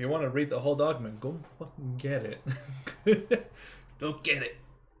point. If you want to read the whole document, go fucking get it. Don't get it.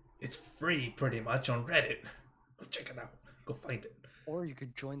 It's free pretty much on Reddit. Go check it out. Go find it. Or you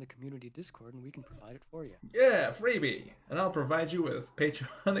could join the community Discord and we can provide it for you. Yeah, freebie. And I'll provide you with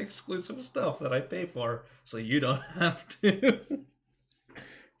Patreon exclusive stuff that I pay for so you don't have to.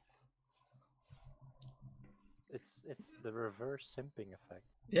 It's the reverse simping effect.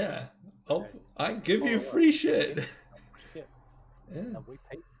 Yeah. I give you free shit. Yeah. Yeah. And we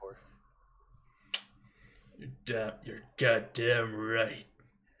paid for it. You're goddamn right.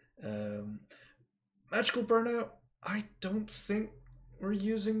 Magical Burnout, I don't think we're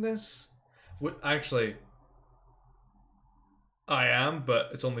using this. Actually, I am, but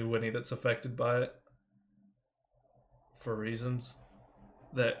it's only Winnie that's affected by it. For reasons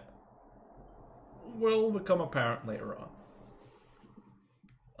that will become apparent later on.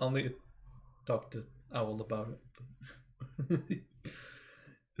 I'll need to talk to Owl about it.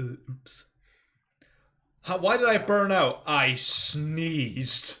 Oops. Why did I burn out? I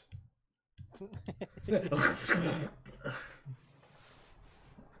sneezed.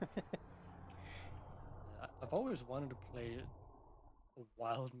 I've always wanted to play a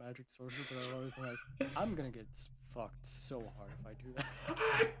wild magic sorcerer, but I've always been like, I'm gonna get fucked so hard if I do that.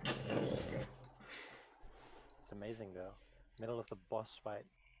 It's amazing though. Middle of the boss fight,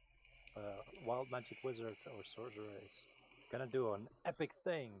 wild magic wizard or sorcerer is gonna do an epic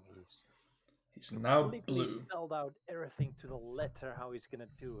thing. He's now completely blue. spelled out everything to the letter how he's gonna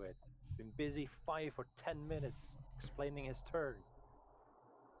do it. Been busy 5 or 10 minutes explaining his turn.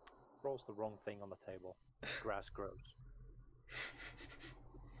 Rolls the wrong thing on the table. Grass grows.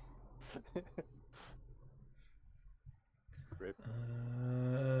 Rip.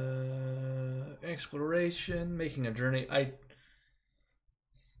 Exploration, making a journey.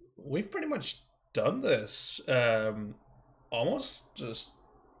 We've pretty much done this almost just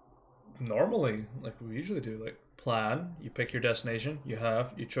normally, like we usually do. Like, plan, you pick your destination,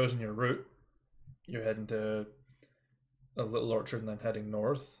 you've chosen your route, you're heading to a little orchard and then heading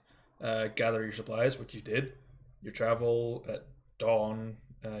north, gather your supplies, which you did. You travel at dawn,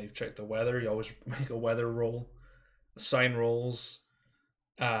 you've checked the weather, you always make a weather roll, sign rolls.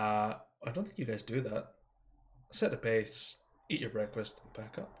 I don't think you guys do that. Set the pace, eat your breakfast, and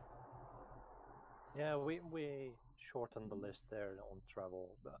pack up. Yeah, we shortened the list there on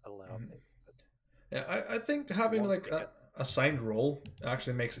travel a little bit. But yeah, I think having like a signed roll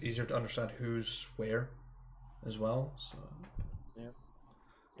actually makes it easier to understand who's where as well. So yeah,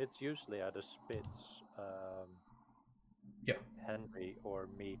 it's usually either Spitz, Henry, or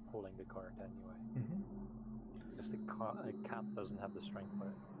me pulling the cart anyway. Because the cat doesn't have the strength for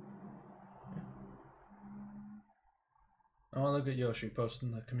it. Oh, look at Yoshi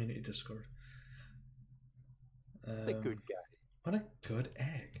posting the community Discord. What a good guy. What a good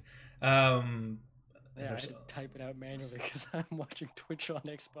egg. Yeah, I had to type it out manually because I'm watching Twitch on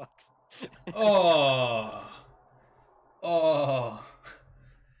Xbox. Oh,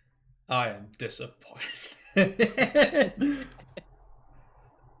 I am disappointed.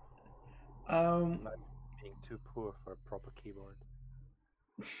 Imagine being too poor for a proper keyboard.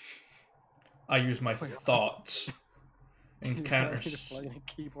 I use my thoughts. You Encounters. need to plug in a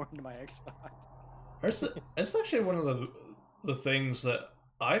keyboard into my Xbox. It's actually one of the things that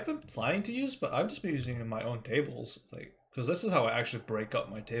I've been planning to use, but I've just been using in my own tables, like because this is how I actually break up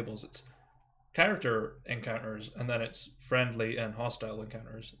my tables. It's character encounters, and then it's friendly and hostile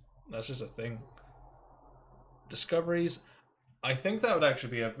encounters. That's just a thing. Discoveries. I think that would actually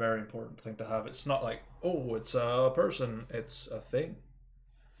be a very important thing to have. It's not like, oh, it's a person. It's a thing.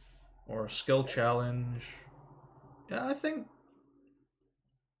 Or a skill challenge. Yeah, I think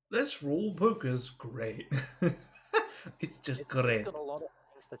this rule book is great. It's just great. It's got a lot of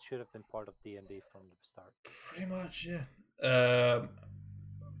things that should have been part of D&D from the start. Pretty much, yeah.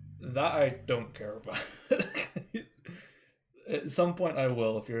 That I don't care about. At some point I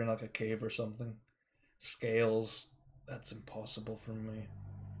will, if you're in like a cave or something. Scales, that's impossible for me.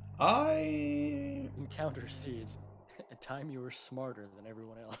 Encounter seeds. A time you were smarter than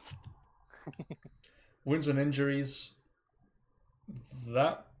everyone else. Wounds and injuries,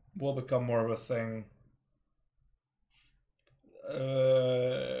 that will become more of a thing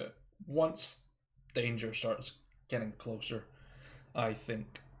once danger starts getting closer, I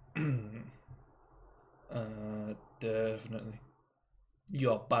think. Definitely.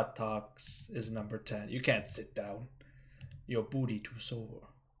 Your buttocks is number 10. You can't sit down. Your booty too sore.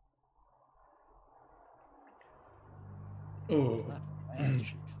 Oh. My ass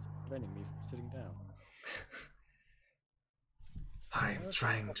cheeks is preventing me from sitting down. I'm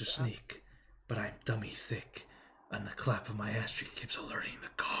trying to sneak, but I'm dummy thick, and the clap of my ass cheek keeps alerting the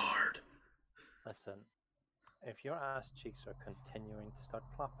guard. Listen, if your ass cheeks are continuing to start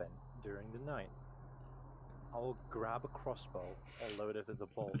clapping during the night, I will grab a crossbow and load it with a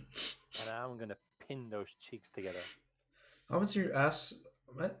bolt, and I'm gonna pin those cheeks together. How was your ass?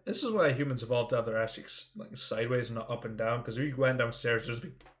 This is why humans evolved to have their ass cheeks like sideways and not up and down. Because if you went downstairs, there'd just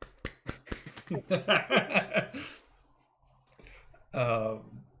be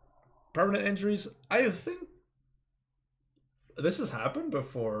permanent injuries. I think this has happened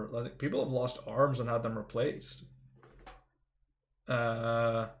before. Like people have lost arms and had them replaced. Who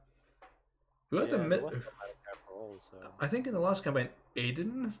had the I think in the last campaign,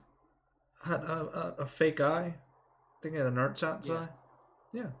 Aiden had a fake eye. I think he had a Nerdsat's eye.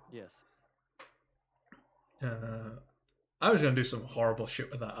 Yeah. Yes. I was gonna do some horrible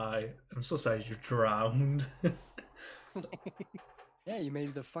shit with that eye. I'm so sorry you drowned. Yeah, you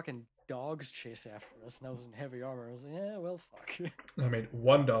made the fucking dogs chase after us, and I was in heavy armor. I was like, yeah, well, fuck. I made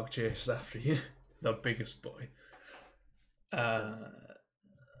one dog chase after you, the biggest boy.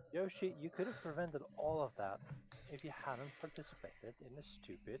 Yoshi, you could have prevented all of that if you hadn't participated in the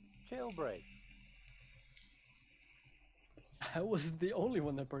stupid jailbreak. I wasn't the only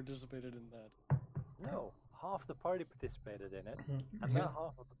one that participated in that. No, half the party participated in it, and that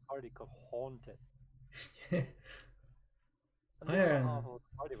half of the party got haunted. And the other half of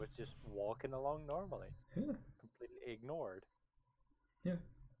the party was just walking along normally, completely ignored. Yeah.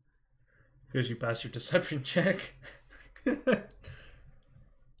 Because you passed your deception check.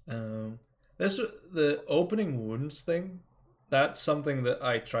 The opening wounds thing. That's something that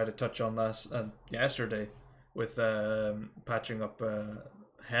I tried to touch on yesterday with patching up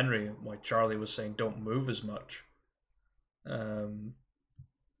Henry. Why Charlie was saying don't move as much.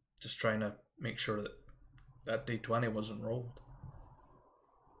 Just trying to make sure that D20 wasn't rolled.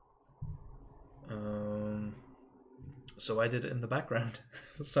 So I did it in the background.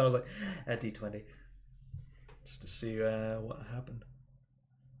 So I was like, a D20. Just to see what happened.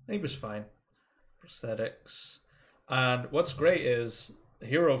 I think it was fine. Prosthetics. And what's great is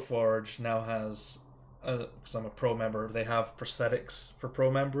Hero Forge now has, because I'm a pro member, they have prosthetics for pro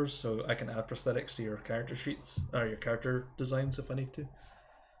members, so I can add prosthetics to your character sheets, or your character designs if I need to.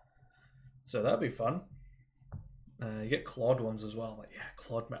 So that'd be fun. You get clawed ones as well. Like, yeah,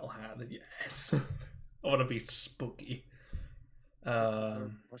 clawed metal hand. Yes. I want to be spooky.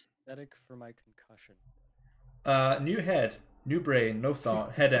 Prosthetic for my concussion. New head, new brain, no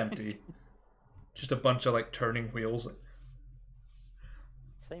thought, head empty. Just a bunch of like turning wheels.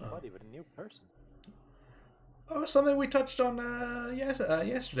 Same body with a new person. Oh, something we touched on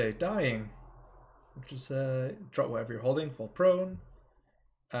yesterday. Dying, which is drop whatever you're holding, fall prone.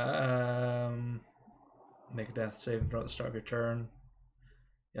 Make a death saving throw at the start of your turn.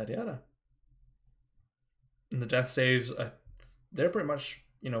 Yada yada. And the death saves, they're pretty much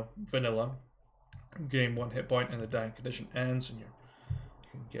vanilla. Gain 1 hit point and the dying condition ends, and you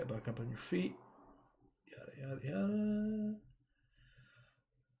can get back up on your feet. Yada yada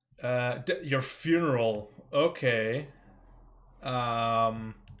yada. Your funeral, okay.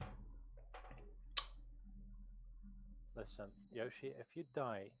 Listen, Yoshi, if you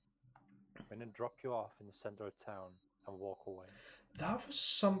die, I'm gonna drop you off in the center of town and walk away. That was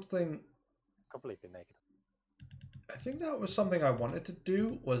something. Completely naked. I think that was something I wanted to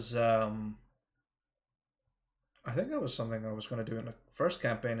do. I think that was something I was going to do in the first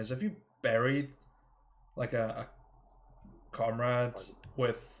campaign. Is if you buried like a comrade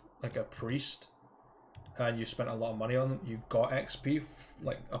with like a priest, and you spent a lot of money on them, you got XP,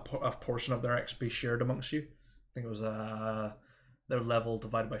 like a portion of their XP shared amongst you. I think it was their level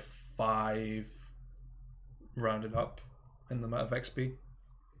divided by 5, rounded up in the amount of XP.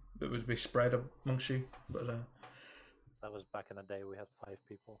 It would be spread amongst you, but that was back in the day. We had 5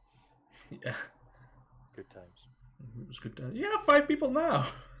 people. Yeah, good times. It was good times. Yeah, 5 people now.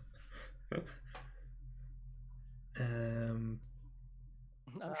 I'm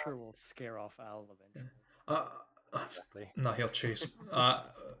sure we'll scare off Al eventually. Exactly. No, he'll chase.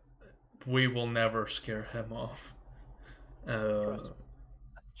 We will never scare him off. Trust me,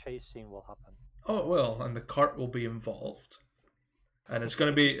 a chase scene will happen. Oh, it will, and the cart will be involved. And it's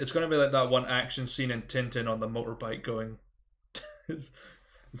gonna be like that one action scene in Tintin on the motorbike going. it's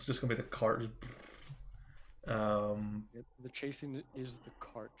just gonna be the cart. The chasing is the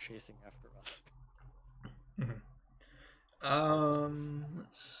cart chasing after us.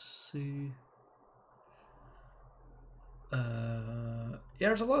 Let's see. Yeah,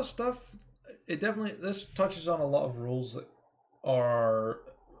 there's a lot of stuff. This touches on a lot of rules that are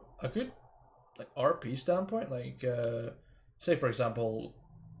a good like RP standpoint. Like say for example,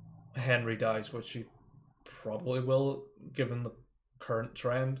 Henry dies, which he probably will given the current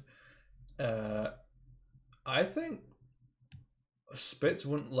trend. I think Spitz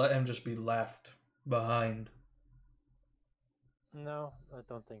wouldn't let him just be left behind. No, I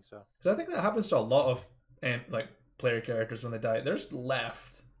don't think so. Because I think that happens to a lot of like player characters when they die. They're just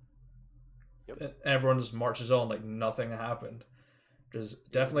left. Yep. And everyone just marches on like nothing happened. There's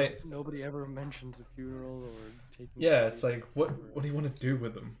definitely nobody ever mentions a funeral or taking. Yeah, it's like what do you want to do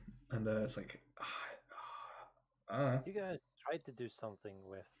with them? And it's like you guys tried to do something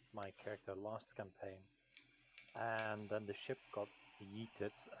with my character last campaign, and then the ship got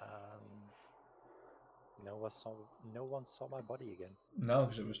yeeted, and no one saw my body again. No,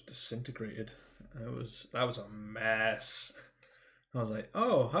 because it was disintegrated. That was a mess. I was like,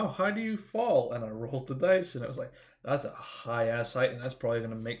 oh, how high do you fall? And I rolled the dice, and it was like, that's a high ass height, and that's probably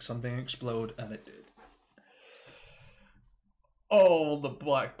going to make something explode, and it did. Oh, the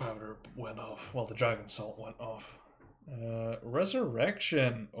black powder went off. Well, the dragon salt went off.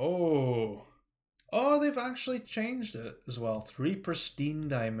 Resurrection. Oh, they've actually changed it as well. 3 pristine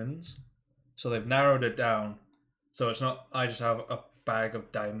diamonds. So they've narrowed it down. So it's not, I just have a bag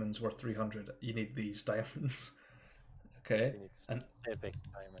of diamonds worth 300. You need these diamonds. Okay. You need specific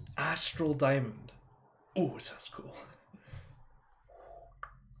diamonds. Astral diamond. Oh, it sounds cool.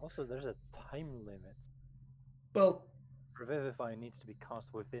 Also, there's a time limit. Well, Revivify needs to be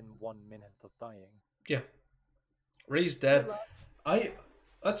cast within 1 minute of dying. Yeah. Raise dead.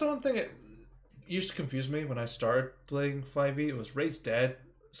 That's the one thing that used to confuse me when I started playing 5e. It was raise dead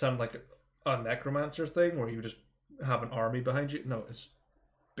sounded like a necromancer thing where you just have an army behind you. No, it's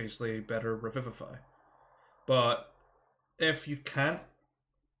basically better revivify. But if you can't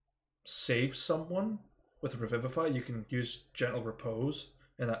save someone with revivify, you can use gentle repose,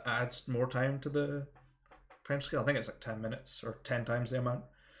 and that adds more time to the time scale. I think it's like 10 minutes or 10 times the amount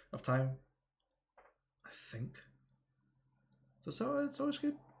of time. I think. So it's always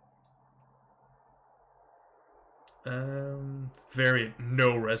good. Variant,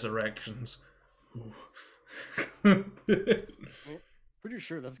 no resurrections. Pretty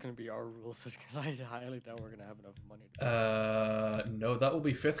sure that's going to be our rules because I highly doubt we're going to have enough money. No, that will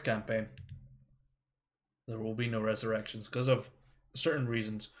be 5th campaign. There will be no resurrections because of certain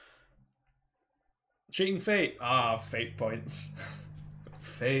reasons. Cheating fate. Fate points.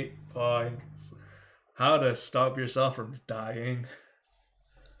 Fate points. How to stop yourself from dying.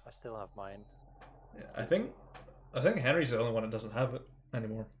 I still have mine. Yeah, I think Henry's the only one that doesn't have it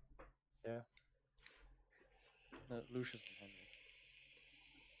anymore. Yeah. Lucius and Henry.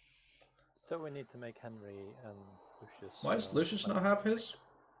 So we need to make Henry and Lucius. Why does Lucius not have his?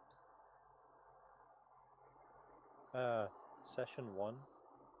 Session 1.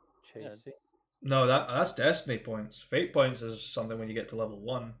 Chasing. Yeah. No, that's destiny points. Fate points is something when you get to level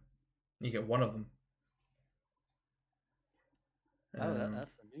 1. You get one of them. That's a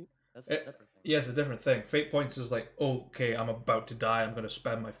separate thing. Yeah, it's a different thing. Fate points is like, okay, I'm about to die. I'm going to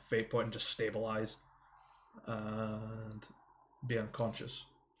spend my fate point and just stabilize and be unconscious.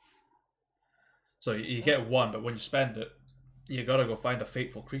 So you get 1, but when you spend it, you got to go find a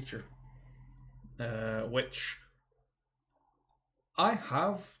fateful creature, which I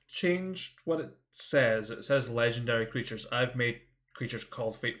have changed what it says. It says legendary creatures. I've made creatures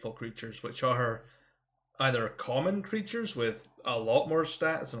called fateful creatures, which are either common creatures with a lot more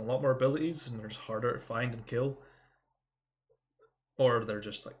stats and a lot more abilities, and they're just harder to find and kill, or they're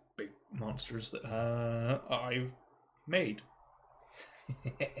just like big monsters that I've made.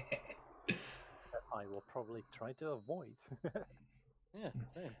 I will probably try to avoid. Yeah,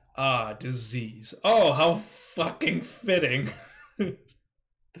 same. Disease. Oh, how fucking fitting. Yeah,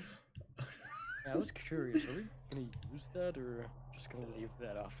 I was curious. Are we gonna use that or just gonna leave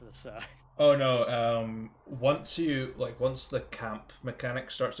that off to the side? Oh no, once the camp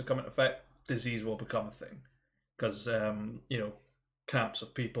mechanic starts to come into effect, disease will become a thing. Because, camps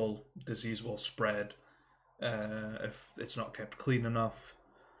of people, disease will spread if it's not kept clean enough.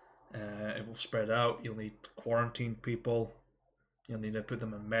 It will spread out. You'll need to quarantine people. You'll need to put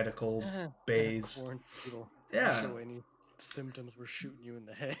them in medical bays. Quarantine people. Yeah. Show any symptoms, we're shooting you in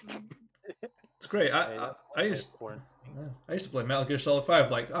the head. It's great. I used to play Metal Gear Solid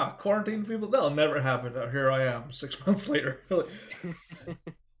 5 like, quarantine people, that'll never happen. Here I am 6 months later.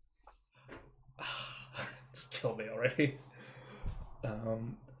 Just kill me already.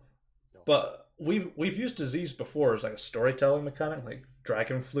 But we've used disease before as like a storytelling mechanic, like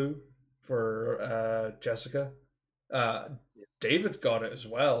Dragon Flu for Jessica. David got it as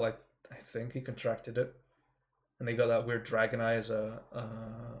well. I think he contracted it, and he got that weird dragon eye as an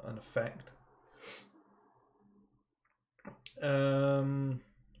effect.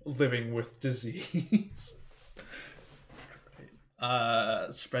 Living with disease.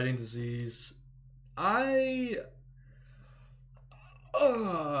 Spreading disease. Nah.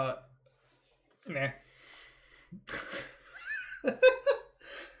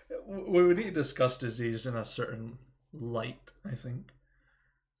 We would need to discuss disease in a certain light, I think.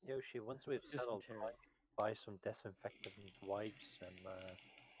 Yoshi, once we've settled, buy some disinfectant wipes and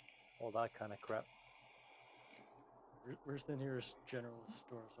all that kind of crap. Where's the nearest general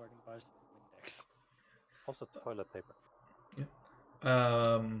store so I can buy some Windex? Also toilet paper. Yeah.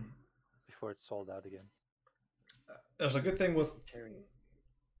 Before it's sold out again. There's a good thing with...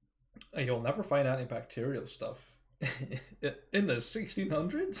 You'll never find antibacterial stuff in the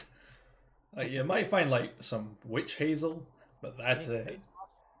 1600s. You might find like some witch hazel, but that's it.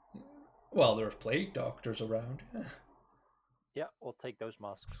 Well, there's plague doctors around. Yeah, we'll take those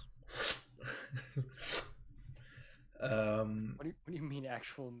masks. What do you mean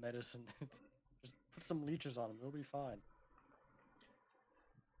actual medicine? Just put some leeches on them; they'll be fine.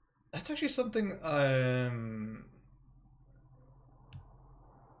 That's actually something I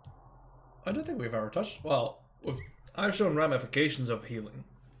don't think we've ever touched. Well, I've shown ramifications of healing,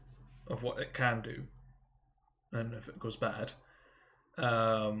 of what it can do, and if it goes bad.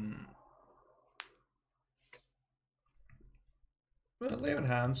 Well, lay on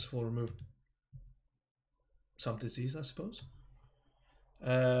hands will remove some disease, I suppose.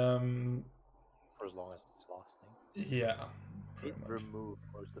 For as long as it's lasting. Yeah. It removed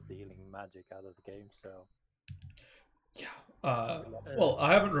most of the healing magic out of the game, so. Yeah. Well,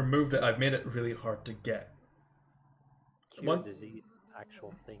 I haven't removed it. I've made it really hard to get. Cure disease,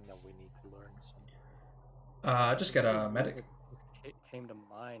 actual thing that we need to learn. So. Just get a medic. It came to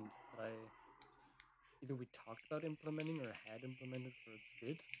mind that either we talked about implementing or had implemented for a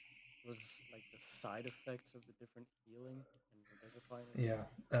bit was like the side effects of the different healing and revivifying. Yeah.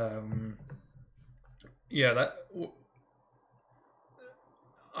 That.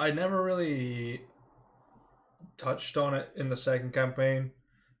 I never really touched on it in the second campaign,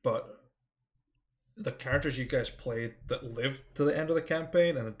 but the characters you guys played that lived to the end of the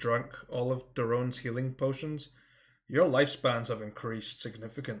campaign and drank all of Daron's healing potions, your lifespans have increased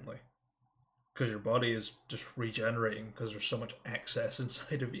significantly because your body is just regenerating because there's so much excess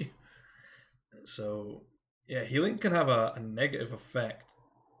inside of you. So yeah, healing can have a negative effect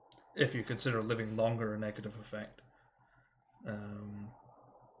if you consider living longer a negative effect.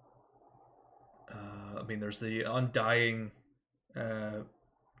 I mean, there's the undying. Can't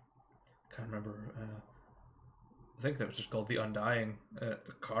remember. I think that was just called the undying.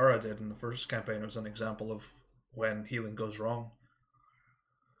 Kara did in the first campaign. It was an example of when healing goes wrong.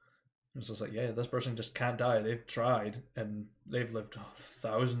 It's just like, yeah, this person just can't die. They've tried and they've lived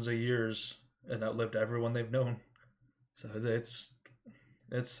thousands of years and outlived everyone they've known. So it's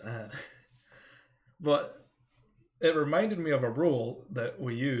sad. But it reminded me of a rule that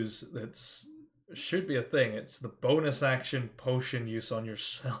we use that's should be a thing. It's the bonus action potion use on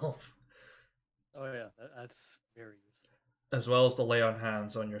yourself. Oh yeah, that's very useful. As well as the lay on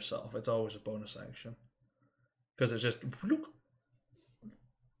hands on yourself. It's always a bonus action. Because it's just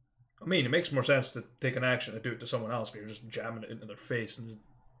I mean, it makes more sense to take an action to do it to someone else, but you're just jamming it into their face and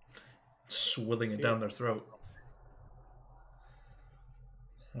swilling it down their throat.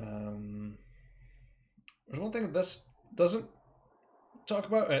 There's one thing that this doesn't talk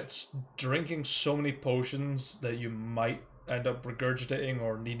about. It's drinking so many potions that you might end up regurgitating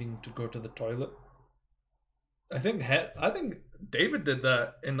or needing to go to the toilet. I think David did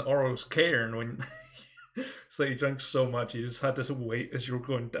that in Oro's cairn when it's like you drank so much you just had to wait as you were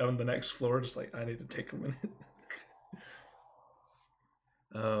going down the next floor, just like I need to take a minute.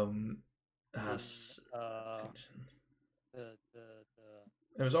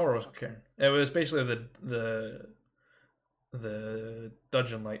 It was Oro's cairn. It was basically the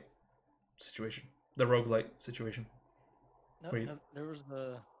dungeon like situation, the roguelite situation. No, there was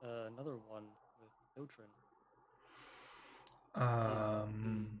the another one with Phylactery. Not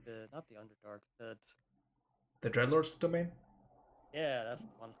the Underdark, the Dreadlord's domain. Yeah, that's the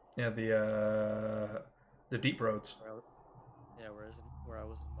one. Yeah, the Deep Roads. Where I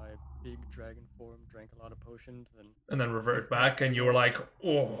was in my big dragon form, drank a lot of potions, and then reverted back, and you were like,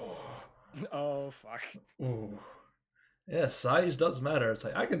 oh, oh fuck. Oh, yeah, size does matter. It's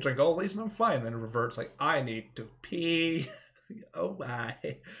like I can drink all these and I'm fine. And then it reverts like I need to pee. Oh my.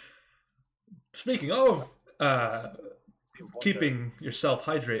 Speaking of keeping yourself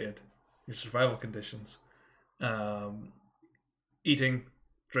hydrated, your survival conditions, eating,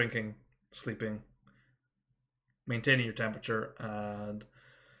 drinking, sleeping, maintaining your temperature, and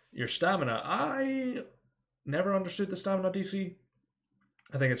your stamina. I never understood the stamina DC.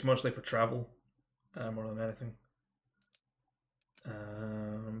 I think it's mostly for travel, more than anything.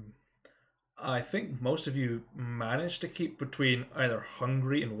 I think most of you manage to keep between either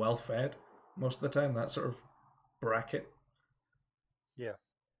hungry and well fed most of the time, that sort of bracket. Yeah.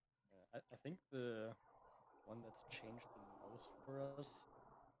 I think the one that's changed the most for us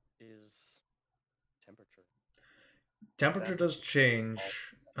is temperature. Temperature does change.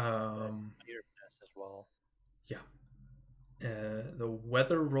 As well. Yeah. The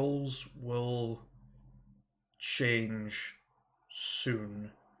weather rolls will change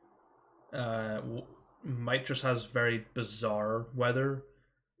soon. Mitress has very bizarre weather.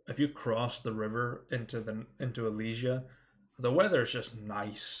 If you cross the river into Elysia, the weather is just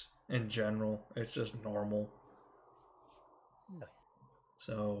nice in general. It's just normal. Nice.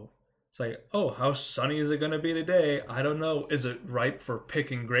 So it's like, oh, how sunny is it going to be today? I don't know. Is it ripe for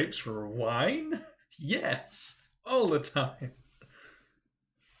picking grapes for wine? Yes, all the time.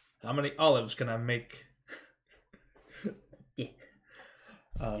 How many olives can I make? Yeah.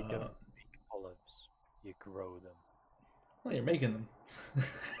 You don't make olives. You grow them. Well, you're making them. You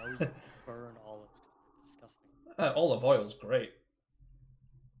burn olives. Disgusting. Olive oil's great.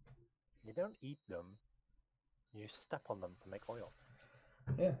 You don't eat them. You step on them to make oil.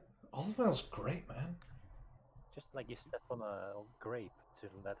 Yeah, olive oil's great, man. Just like you step on a grape to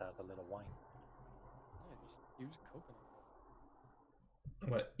let out a little wine. Yeah, just use coconut oil. I'm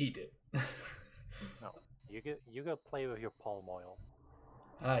gonna eat it. No, you go play with your palm oil.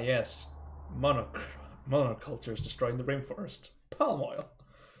 Ah, yes. Monoculture is destroying the rainforest. Palm oil.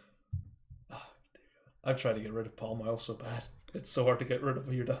 Oh, I've tried to get rid of palm oil so bad. It's so hard to get rid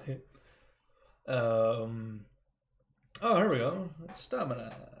of your diet. Oh, here we go.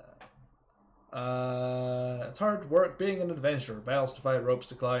 Stamina. It's hard work being an adventurer. Battles to fight, ropes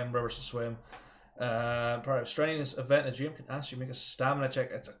to climb, rivers to swim. Part of strenuous event, the GM can ask you to make a stamina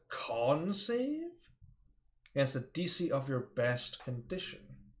check. It's a con save against the DC of your best condition.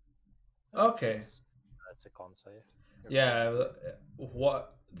 Okay. That's a con save. Yeah,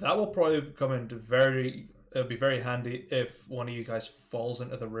 what that will probably come into it'll be very handy if one of you guys falls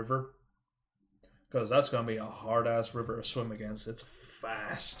into the river, because that's going to be a hard ass river to swim against. It's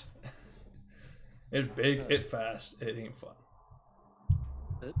fast. It's big, it's fast, it ain't fun.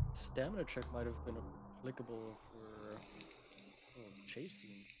 That stamina check might have been applicable for chase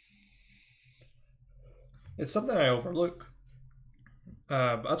scenes. It's something I overlook.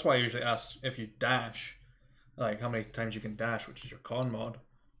 That's why I usually ask if you dash, like how many times you can dash, which is your con mod.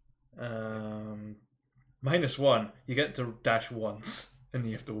 -1, you get to dash once, and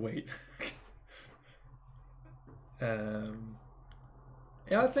you have to wait. Yeah,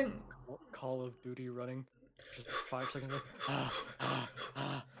 I think Call of Duty running, just 5 seconds.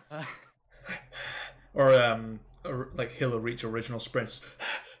 Or like Halo Reach original sprints.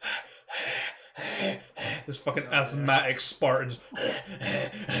 This fucking asthmatic Spartans.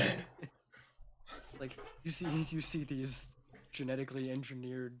 Like you see these genetically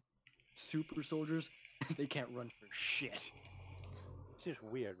engineered super soldiers, they can't run for shit. It's just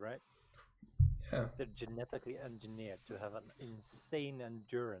weird, right? Yeah, They're genetically engineered to have an insane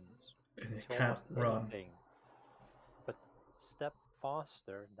endurance and they to can't almost run. anything. But step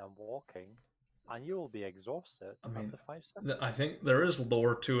faster than walking, and you will be exhausted I mean, after 5 seconds. I think there is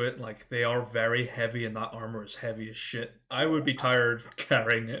lore to it. Like, they are very heavy, and that armor is heavy as shit. I would be tired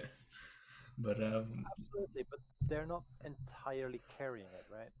carrying it. But Absolutely, but they're not entirely carrying it,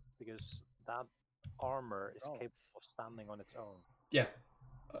 right? Because that armor is capable of standing on its own. yeah,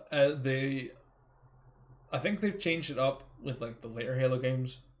 I think they've changed it up with like the later Halo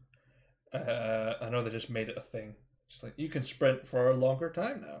games. I know they just made it a thing. It's like you can sprint for a longer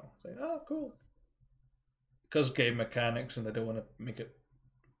time now. It's like, oh, cool. Because game mechanics, and they don't want to make it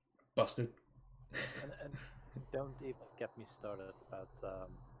busted. And don't even get me started about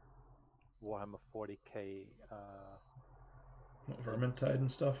Warhammer 40k. Vermintide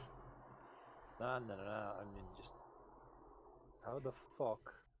and stuff. No. I mean, just how the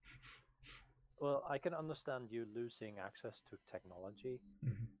fuck? Well, I can understand you losing access to technology,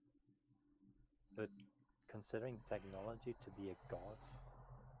 but considering technology to be a god,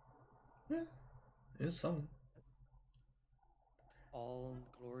 Yeah, is some. All in the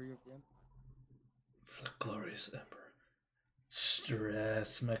glory of the Empire. For the glorious Emperor.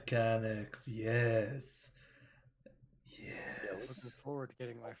 Stress mechanics, yes. Yeah, looking forward to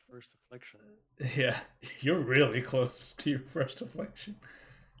getting my first affliction. Yeah, you're really close to your first affliction.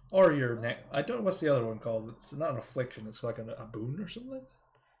 Or your neck. I don't know what's the other one called. It's not an affliction, it's like a boon or something like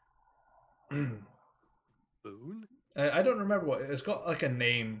that. Boon? I don't remember what. It's got like a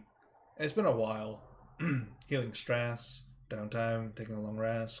name. It's been a while. Healing stress, downtime, taking a long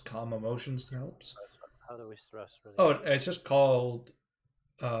rest, calm emotions helps. how do we stress? Really? Oh, it's just called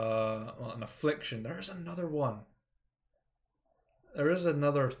an affliction. There is another one. There is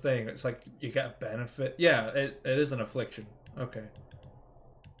another thing. It's like you get a benefit. Yeah, it is an affliction. Okay.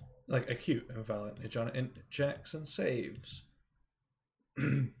 Like acute invalid. It checks and saves.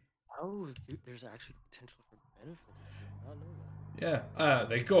 Oh, dude, there's actually potential for benefits. I did not know that. Yeah,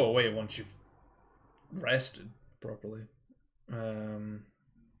 they go away once you've rested properly.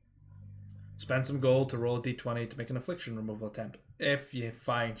 Spend some gold to roll a d20 to make an affliction removal attempt if you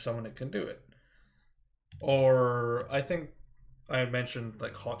find someone that can do it. Or I think I had mentioned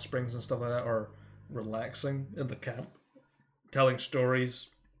like hot springs and stuff like that, or relaxing in the camp, telling stories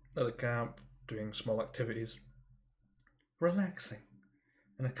at the camp, doing small activities, relaxing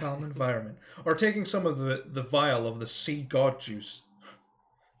in a calm environment, or taking some of the vial of the sea god juice.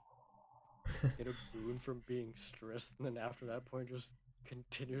 Get a boon from being stressed, and then after that point, just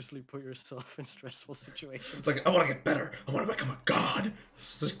continuously put yourself in stressful situations. It's like, I want to get better. I want to become a god.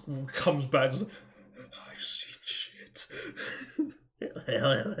 Just comes back, just like, I've seen shit.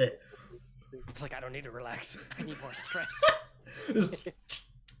 It's like, I don't need to relax. I need more stress.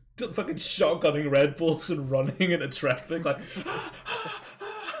 Just fucking shotgunning Red Bulls and running into traffic, like.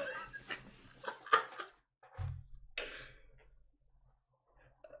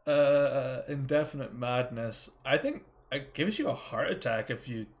 Indefinite madness. I think it gives you a heart attack if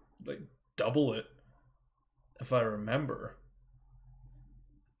you like double it. If I remember.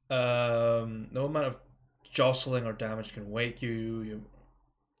 No amount of jostling or damage can wake you.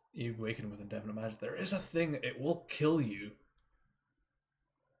 You waken with indefinite madness. There is a thing, it will kill you.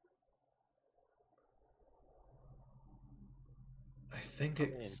 I think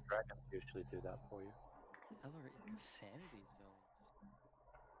it's. Dragons usually do that for you. What the hell are insanity zones?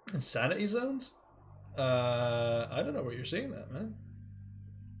 Insanity zones? I don't know where you're seeing that, man.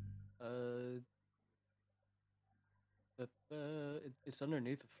 It's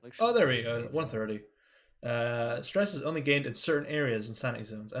underneath affliction. Oh, there we go. 130. Stress is only gained in certain areas in sanity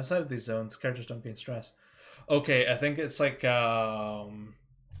zones. Outside of these zones, characters don't gain stress. Okay, I think it's like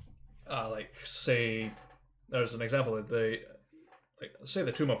say, there's an example that say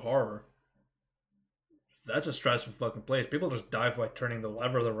the Tomb of Horror. That's a stressful fucking place. People just die by turning the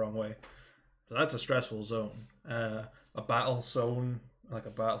lever the wrong way. So that's a stressful zone. A battle zone, like a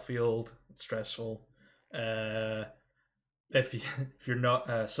battlefield, it's stressful. If you're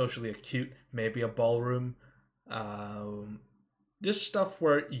not socially acute, maybe a ballroom. Just stuff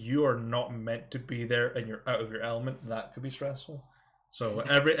where you are not meant to be there and you're out of your element, that could be stressful. So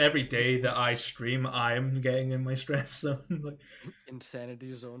every day that I stream, I'm getting in my stress zone. Like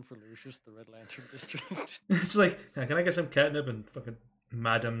insanity zone for Lucius, the Red Lantern District. It's like, can I get some catnip? And fucking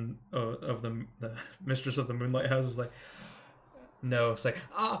Madam of the Mistress of the Moonlight House is like, no. It's like,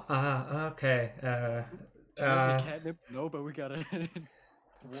 okay. Catnip? No, but we got a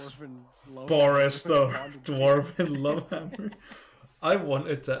dwarven love. Boris, the dwarven lovehammer. I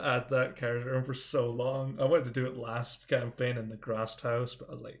wanted to add that character in for so long. I wanted to do it last campaign in the Grassed House, but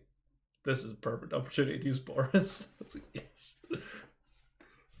I was like, this is a perfect opportunity to use Boris. Yes.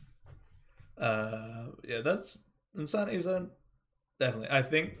 Yeah, that's Insanity Zone. Definitely, I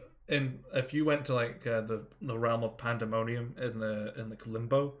think. If you went to like the realm of Pandemonium in the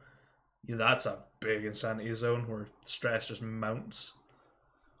Limbo, yeah, that's a big Insanity Zone where stress just mounts.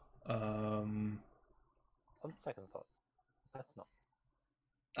 On second thought, that's not.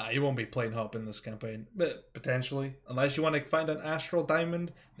 You won't be playing Hop in this campaign, but potentially, unless you want to find an Astral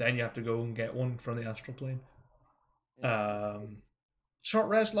Diamond, then you have to go and get one from the Astral Plane. Short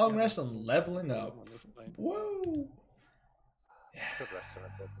rest, long rest, and leveling up. Whoa! Short rests are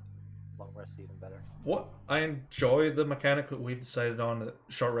important. Long rests even better. What I enjoy the mechanic that we've decided on that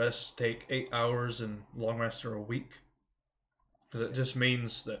short rests take 8 hours and long rests are a week, because it just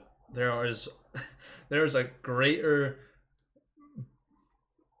means that there is a greater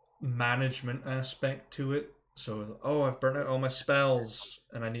management aspect to it. So, I've burnt out all my spells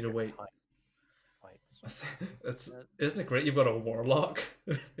and I need to wait. Isn't it great? You've got a warlock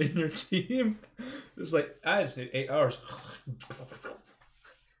in your team. It's like I just need 8 hours.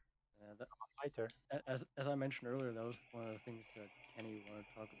 Fighter. As I mentioned earlier, that was one of the things that Kenny wanted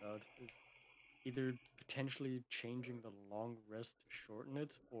to talk about. Either potentially changing the long rest to shorten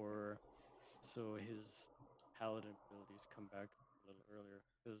it, or so his paladin abilities come back a little earlier.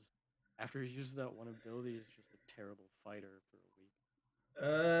 Because after he uses that one ability, he's just a terrible fighter for a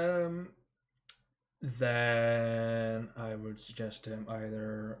week. Then I would suggest to him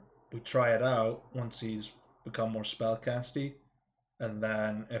either we try it out once he's become more spellcasty, and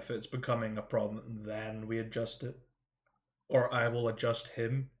then if it's becoming a problem, then we adjust it, or I will adjust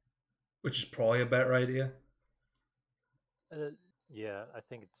him, which is probably a better idea. Yeah, I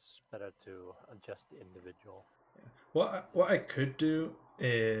think it's better to adjust the individual. Yeah. What I could do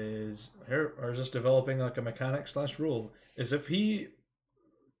is here, or just developing like a mechanic / rule, is if he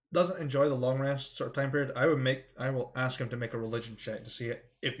doesn't enjoy the long rest sort of time period, I will ask him to make a religion check to see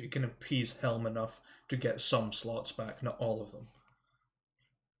if he can appease Helm enough to get some slots back, not all of them.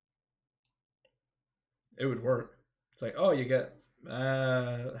 It would work. It's like, you get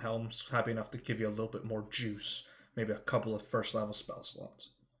Helm's happy enough to give you a little bit more juice, maybe a couple of first level spell slots,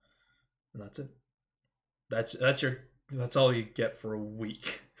 and that's it. That's all you get for a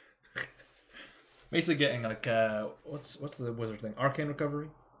week. Basically, getting like what's the wizard thing? Arcane recovery.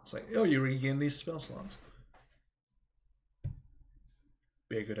 It's like, you regain these spell slots.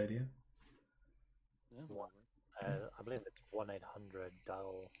 Be a good idea. Yeah, I believe it's 1-800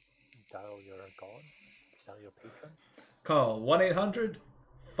 dial your god, dial your patron. Call 1-800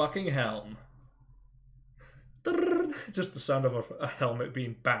 fucking Helm. Just the sound of a helmet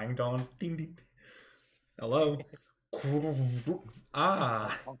being banged on. Ding ding. Hello.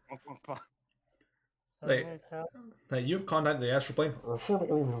 Like you've contacted the astral plane.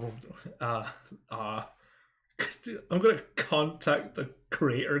 I'm gonna contact the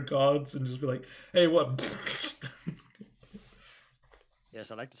creator gods and just be like, "Hey, what?" Yes,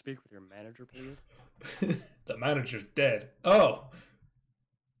 I'd like to speak with your manager, please. The manager's dead. Oh,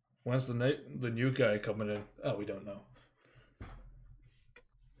 when's the new guy coming in? Oh, we don't know.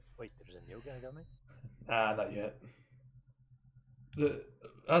 Wait, there's a new guy coming? Not yet.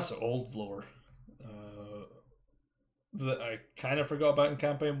 That's old lore. That I kind of forgot about in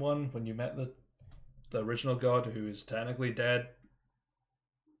campaign 1 when you met the original god, who is technically dead,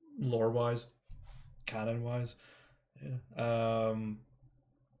 lore wise, canon wise. Yeah.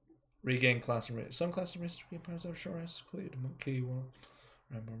 Regain class and race. Some class and races regain powers that are short rest. Complete key one.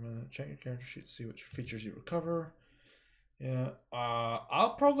 Remember, check your character sheet to see which features you recover. Yeah.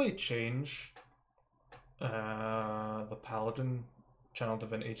 I'll probably change the paladin channel to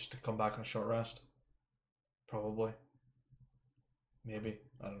vintage to come back on a short rest. Probably. Maybe.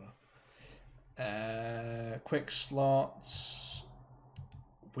 I don't know. Quick slots.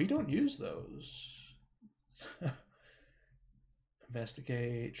 We don't use those.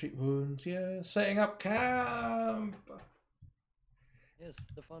 Investigate, treat wounds, yeah. Setting up camp. Yes,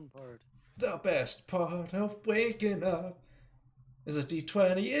 the fun part. The best part of waking up is a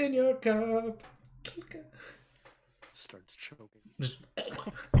D20 in your cup. Starts choking. It's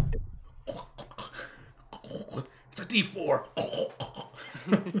a D4.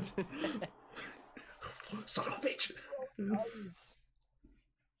 Son of a bitch.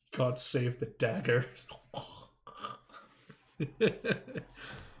 God save the dagger.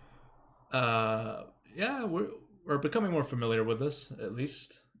 Yeah, we're becoming more familiar with this, at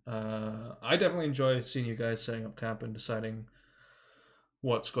least. I definitely enjoy seeing you guys setting up camp and deciding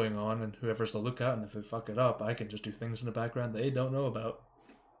what's going on and whoever's the lookout, and if they fuck it up, I can just do things in the background they don't know about.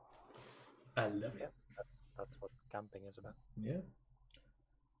 I love it. That's what camping is about. Yeah.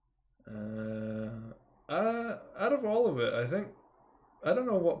 of all of it, I don't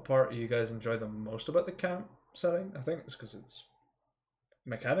know what part you guys enjoy the most about the camp setting. I think it's because it's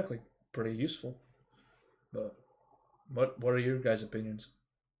mechanically pretty useful. But what are your guys' opinions?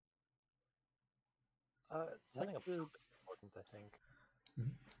 Setting up the, camp is important, I think.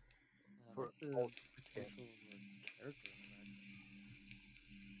 For the all potential character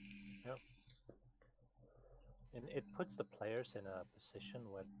interactions. Yep. And it puts the players in a position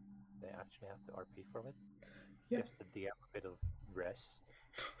where they actually have to RP from it. Yeah. Gives the DM a bit of rest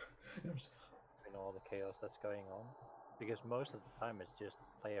in all the chaos that's going on. Because most of the time it's just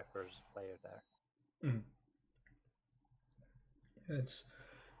player versus player there. Mm. It's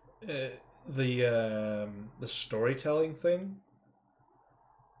the storytelling thing.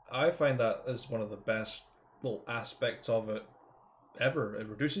 I find that is one of the best little aspects of it ever. It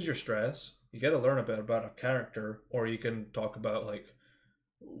reduces your stress. You get to learn a bit about a character, or you can talk about like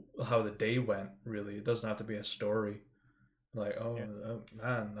how the day went. Really, it doesn't have to be a story. Like, oh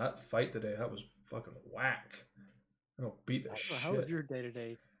man, that fight today, that was fucking whack. I'm gonna beat the shit. How was your day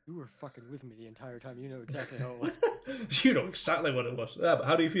today? You were fucking with me the entire time. You know exactly how it was. You know exactly what it was. Yeah, but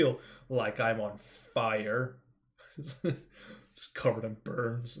how do you feel? Like I'm on fire. Just covered in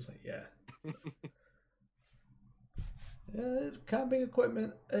burns. It's like, yeah. Camping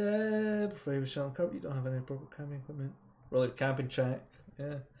equipment. Before you were selling carpet, you don't have any appropriate camping equipment. Really, camping check.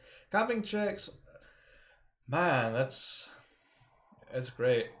 Yeah. Camping checks. Man, it's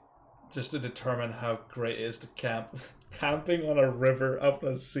great. Just to determine how great it is to camp. Camping on a river, I want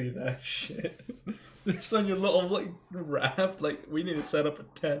to see that shit. Just on your little like raft, like we need to set up a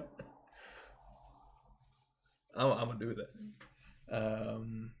tent. I'm gonna do that.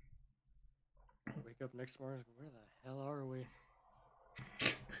 Wake up next morning, where the hell are we?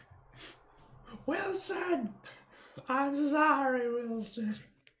 Wilson! I'm sorry, Wilson.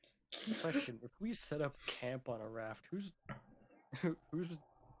 Question: if we set up camp on a raft, whose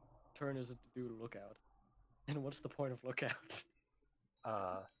turn is it to do lookout? And what's the point of lookout?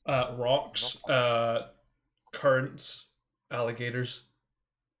 Rocks, currents, alligators,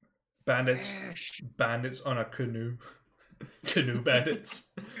 bandits, bandits on a canoe, canoe bandits.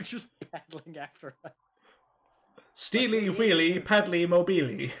 You're just paddling after us. Steely wheelie, paddly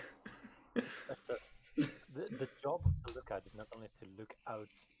mobily. So, the job of the lookout is not only to look out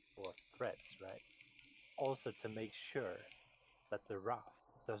for threats, right? Also to make sure that the raft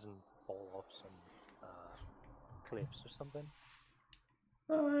doesn't fall off some cliffs or something.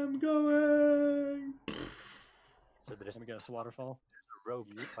 I'm going. So there's Let me guess, waterfall. a rope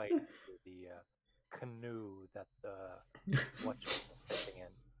tied to the canoe that the watchman is sitting in,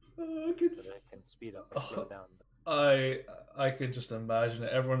 so they can speed up and slow down. I could just imagine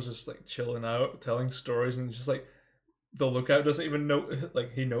it. Everyone's just like chilling out, telling stories, and just like the lookout doesn't even know.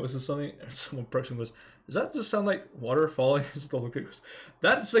 Like he notices something, and someone approaches him and goes, "Does that just sound like water falling?" As the lookout goes,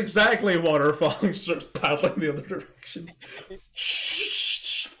 "That's exactly water falling." Starts paddling the other direction.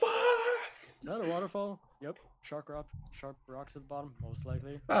 Shh! Fuck! Is that a waterfall? Yep. Sharp rocks at the bottom, most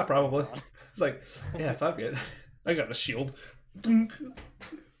likely. Probably. It's like, yeah, fuck it. I got a shield.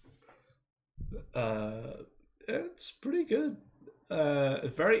 It's pretty good.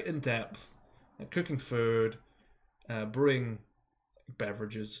 Very in depth. Cooking food, brewing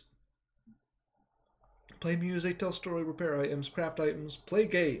beverages, play music, tell story, repair items, craft items, play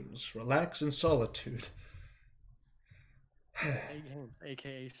games, relax in solitude. Play games,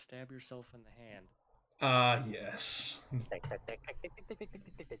 aka stab yourself in the hand. Yes.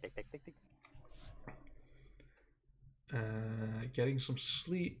 Getting some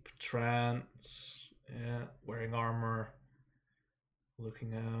sleep, trance, yeah, wearing armor,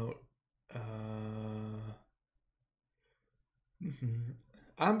 looking out,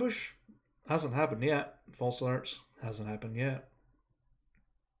 ambush hasn't happened yet. False alerts hasn't happened yet.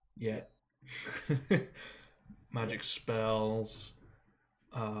 Magic spells,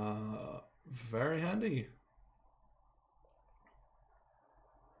 very handy.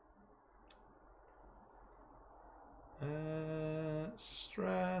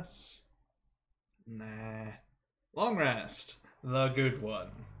 Stress. Nah. Long rest. The good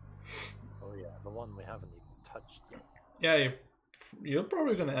one. Oh yeah, the one we haven't even touched yet. Yeah, you're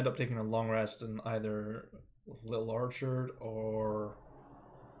probably going to end up taking a long rest in either Little Orchard or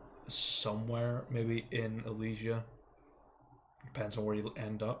somewhere, maybe in Elysia. Depends on where you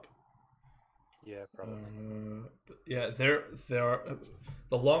end up. Yeah, probably. Yeah, there are.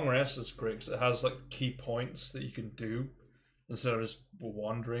 The long rest is great because it has like key points that you can do instead of just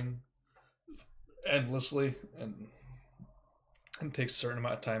wandering endlessly, and it takes a certain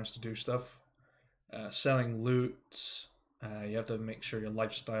amount of times to do stuff. Selling loot, you have to make sure your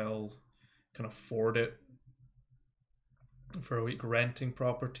lifestyle can afford it. for a week, renting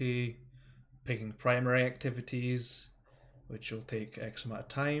property, picking primary activities, which will take X amount of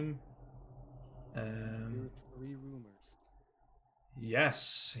time. Hear 3 rumors.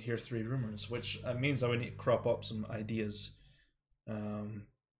 Yes, hear 3 rumors, which means I would need to crop up some ideas. I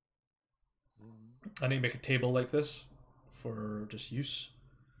need to make a table like this for just use.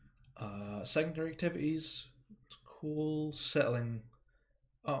 Secondary activities, it's cool. Settling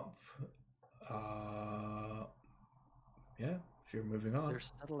up. Yeah, if you're moving on. They're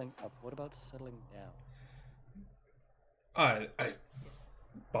settling up. What about settling down? I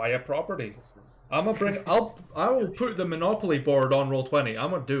buy a property. Listen. I'm gonna bring. I will put the Monopoly board on Roll20. I'm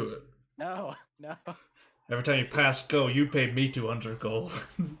gonna do it. No. Every time you pass go, you pay me 200 gold.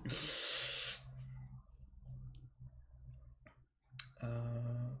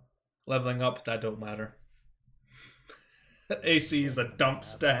 Leveling up, that don't matter. AC is a dump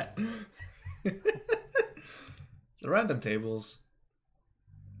stat. The random tables.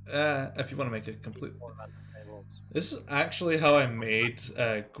 If you want to make it complete. This is actually how I made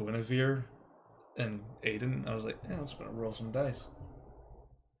Guinevere and Aiden. I was like, yeah, let's gonna roll some dice.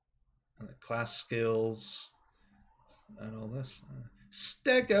 And the class skills and all this.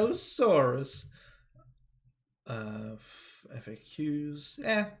 Stegosaurus. FAQs.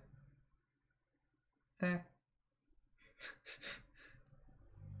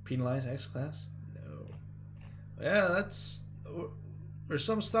 Penalize X class? No. Yeah, that's. There's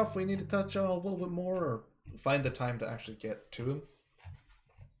some stuff we need to touch on a little bit more, or find the time to actually get to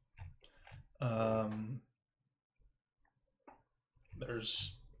them.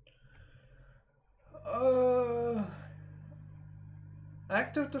 There's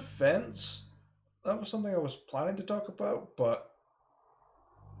active defense. That was something I was planning to talk about, but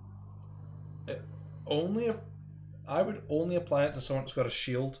I would only apply it to someone that's got a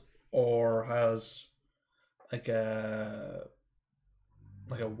shield or has like a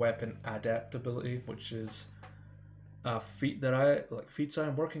weapon adept ability, which is a feat that feats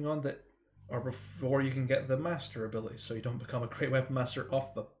I'm working on that are before you can get the master ability, so you don't become a great weapon master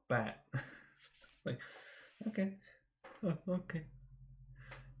off the bat. Like, okay. Oh, okay.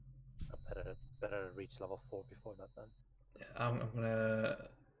 Better reach level 4 before that then. Yeah, I'm gonna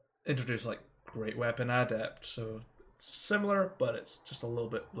introduce like great weapon adept, so it's similar, but it's just a little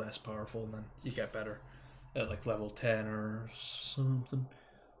bit less powerful, and then you get better at like level 10 or something.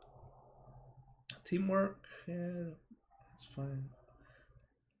 Teamwork, yeah, that's fine.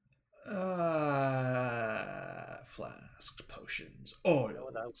 Flasks, potions,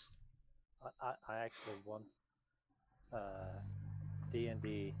 oils. I actually want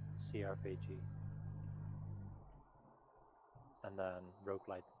D&D CRPG and then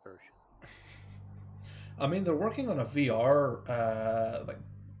roguelite version. I mean, they're working on a VR like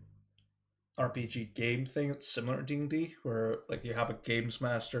RPG game thing that's similar to D&D, where like you have a games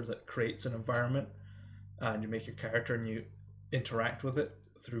master that creates an environment and you make your character and you interact with it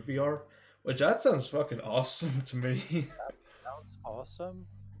through VR, which that sounds fucking awesome to me. That sounds awesome.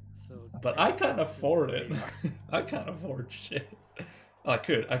 So, but I can't afford it. I can't afford shit. I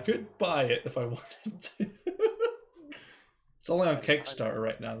could buy it if I wanted to. It's only on Kickstarter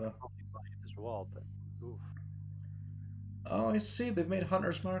right now, though. As well, but oof. Oh, I see. They've made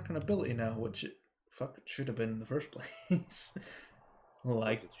Hunter's Mark an ability now, which it should have been in the first place.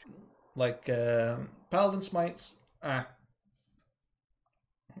 like Paladin Smites.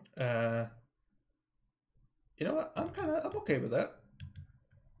 You know what? I'm okay with that.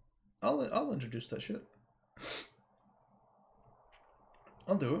 I'll introduce that shit.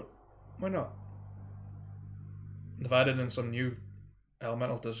 I'll do it. Why not? They've added in some new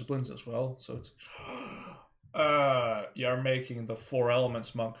elemental disciplines as well, so it's you're making the 4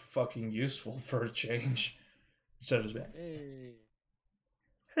 elements monk fucking useful for a change. Instead of just being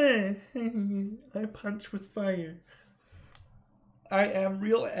hey, I punch with fire. I am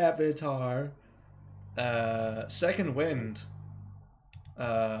real avatar. Second wind.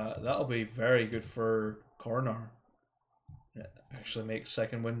 That'll be very good for Cornar. It actually makes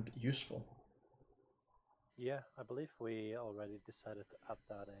second wind useful. Yeah, I believe we already decided to add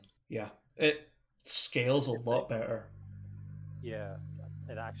that in. Yeah, it scales a lot better. Yeah,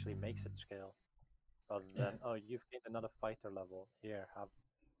 it actually makes it scale. Rather than, oh, you've gained another fighter level. Here,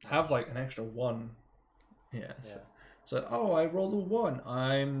 have like an extra 1. Yeah. Yeah. So oh, I rolled a 1.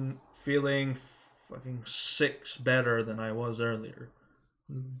 I'm feeling fucking 6 better than I was earlier.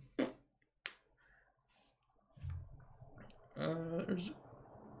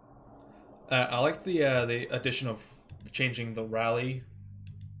 I like the addition of changing the rally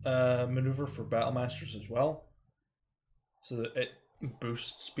maneuver for battle masters as well, so that it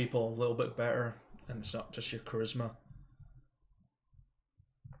boosts people a little bit better, and it's not just your charisma.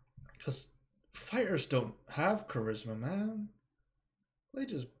 Because fighters don't have charisma, man. They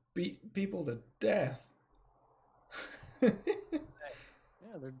just beat people to death. Yeah,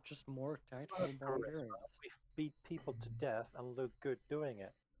 they're just more tactical barbarians. We've beat people to death and look good doing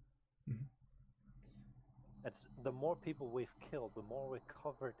it. Mhm. It's the more people we've killed, the more we're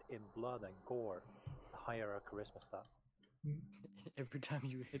covered in blood and gore, the higher our charisma stat. Every time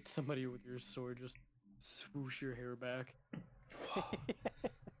you hit somebody with your sword, just swoosh your hair back.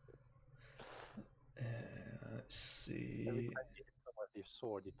 Let's see. Every time you hit someone with your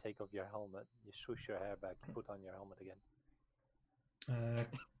sword, you take off your helmet, you swoosh your hair back, you put on your helmet again.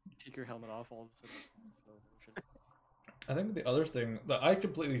 Take your helmet off all of a sudden. Slow motion. I think the other thing that I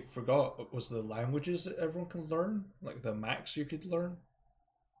completely forgot was the languages that everyone can learn, like the max you could learn.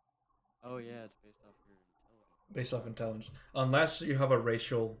 Oh yeah, it's based off your intelligence. Based off intelligence. Unless you have a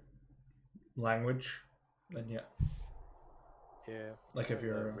racial language, then yeah. Yeah. Like if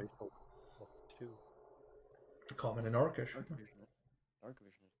you're racial of 2. common and Orcish. Dark vision. Dark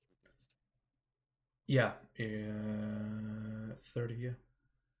vision is reduced. Yeah. 30, yeah.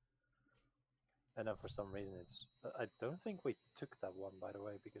 And then for some reason it's... I don't think we took that one, by the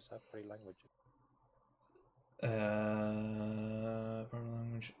way, because I have 3 languages. Primary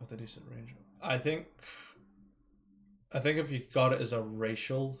language with a decent range. I think if you got it as a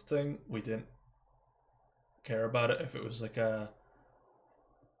racial thing, we didn't care about it. If it was like a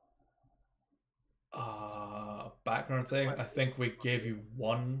background thing, I think we gave you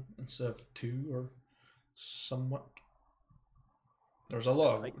 1 instead of 2 or somewhat. There's a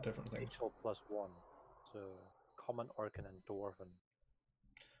lot of different things. Racial plus 1. So common, Orcan, and Dwarven.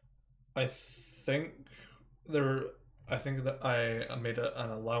 I think that I made an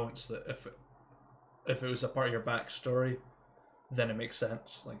allowance that if it was a part of your backstory, then it makes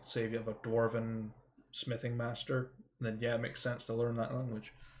sense. Like, say if you have a Dwarven smithing master, then yeah, it makes sense to learn that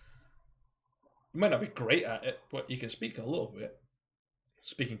language. You might not be great at it, but you can speak a little bit.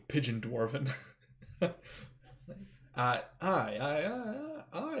 Speaking Pigeon Dwarven.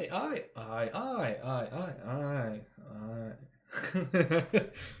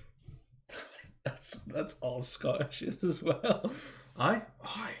 That's all Scottish as well. Aye.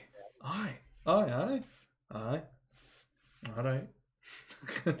 Alright.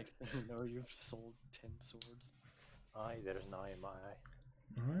 Next thing you know, you've sold 10 swords. Aye, there's an eye in my eye.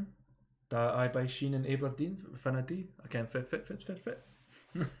 Alright. Da I by Sheen in Aberdeen, Finity. Again, fit.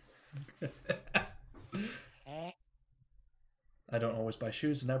 I don't always buy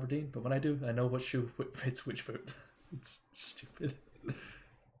shoes in Aberdeen, but when I do, I know what shoe fits which foot. It's stupid.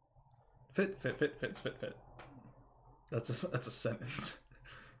 Fit. That's a sentence.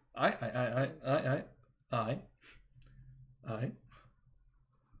 I.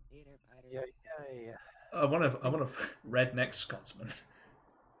 Yeah. I want a redneck Scotsman.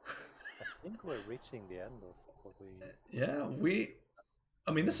 I think we're reaching the end of what we... Yeah,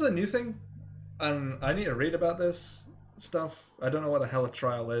 I mean, this is a new thing, and I need to read about this stuff. I don't know what the hell a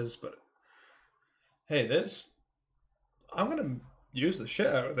trial is, but hey, I'm gonna use the shit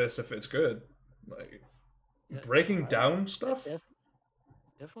out of this if it's good. Like, breaking down stuff.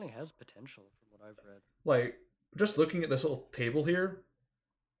 Definitely has potential from what I've read. Like, just looking at this little table here,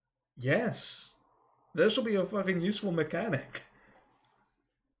 yes, this will be a fucking useful mechanic.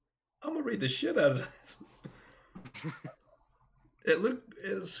 I'm gonna read the shit out of this.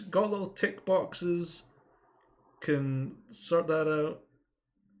 It's got little tick boxes. Can sort that out.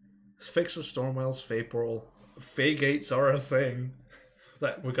 Fix the Stormwells, Fayportal. Fey gates are a thing.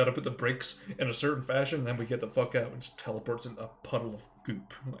 That we gotta put the bricks in a certain fashion, and then we get the fuck out and just teleports into a puddle of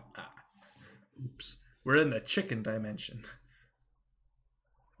goop. I'm like, oops. We're in the chicken dimension.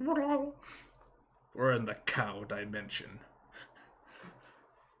 We're in the cow dimension.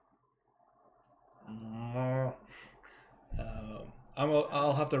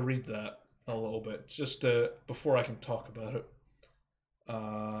 I'll have to read that a little bit just before I can talk about it.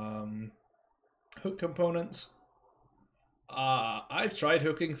 Hook components. I've tried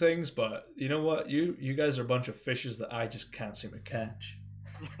hooking things, but you know what? You guys are a bunch of fishes that I just can't seem to catch.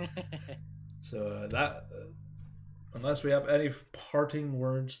 So that, unless we have any parting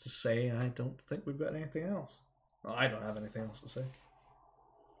words to say, I don't think we've got anything else. Well, I don't have anything else to say.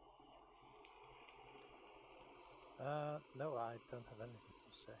 No, I don't have anything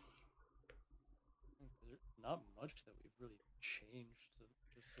to say. There's not much that we've really changed, so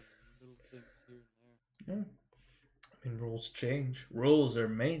just some little things here and there. Yeah. I mean, rules change. Rules are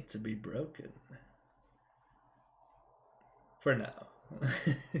made to be broken. For now.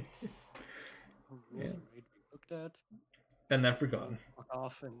 Rules are made to be looked at. And then forgotten. Fuck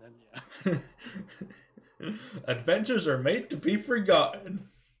off, and then, yeah. Adventures are made to be forgotten.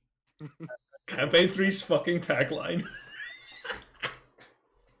 Campaign 3's fucking tagline.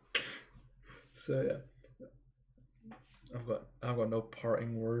 So yeah, I've got no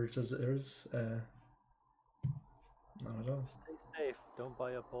parting words as it is. None at all. Stay safe. Don't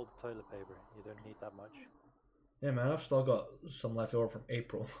buy up all the toilet paper. You don't need that much. Yeah, man, I've still got some left over from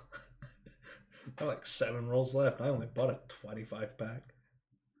April. I have like 7 rolls left. I only bought a 25 pack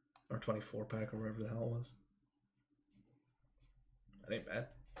or 24 pack or whatever the hell it was. That ain't bad.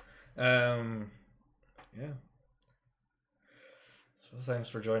 Yeah. So thanks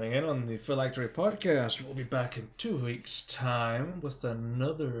for joining in on the Phylactery podcast. We'll be back in 2 weeks' time with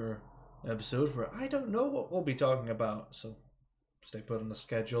another episode where I don't know what we'll be talking about. So stay put on the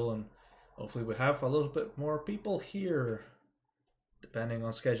schedule, and hopefully we have a little bit more people here, depending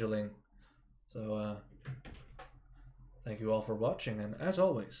on scheduling. So thank you all for watching, and as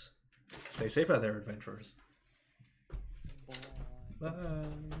always, stay safe out there, adventurers. Bye.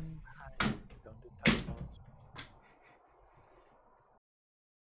 Bye.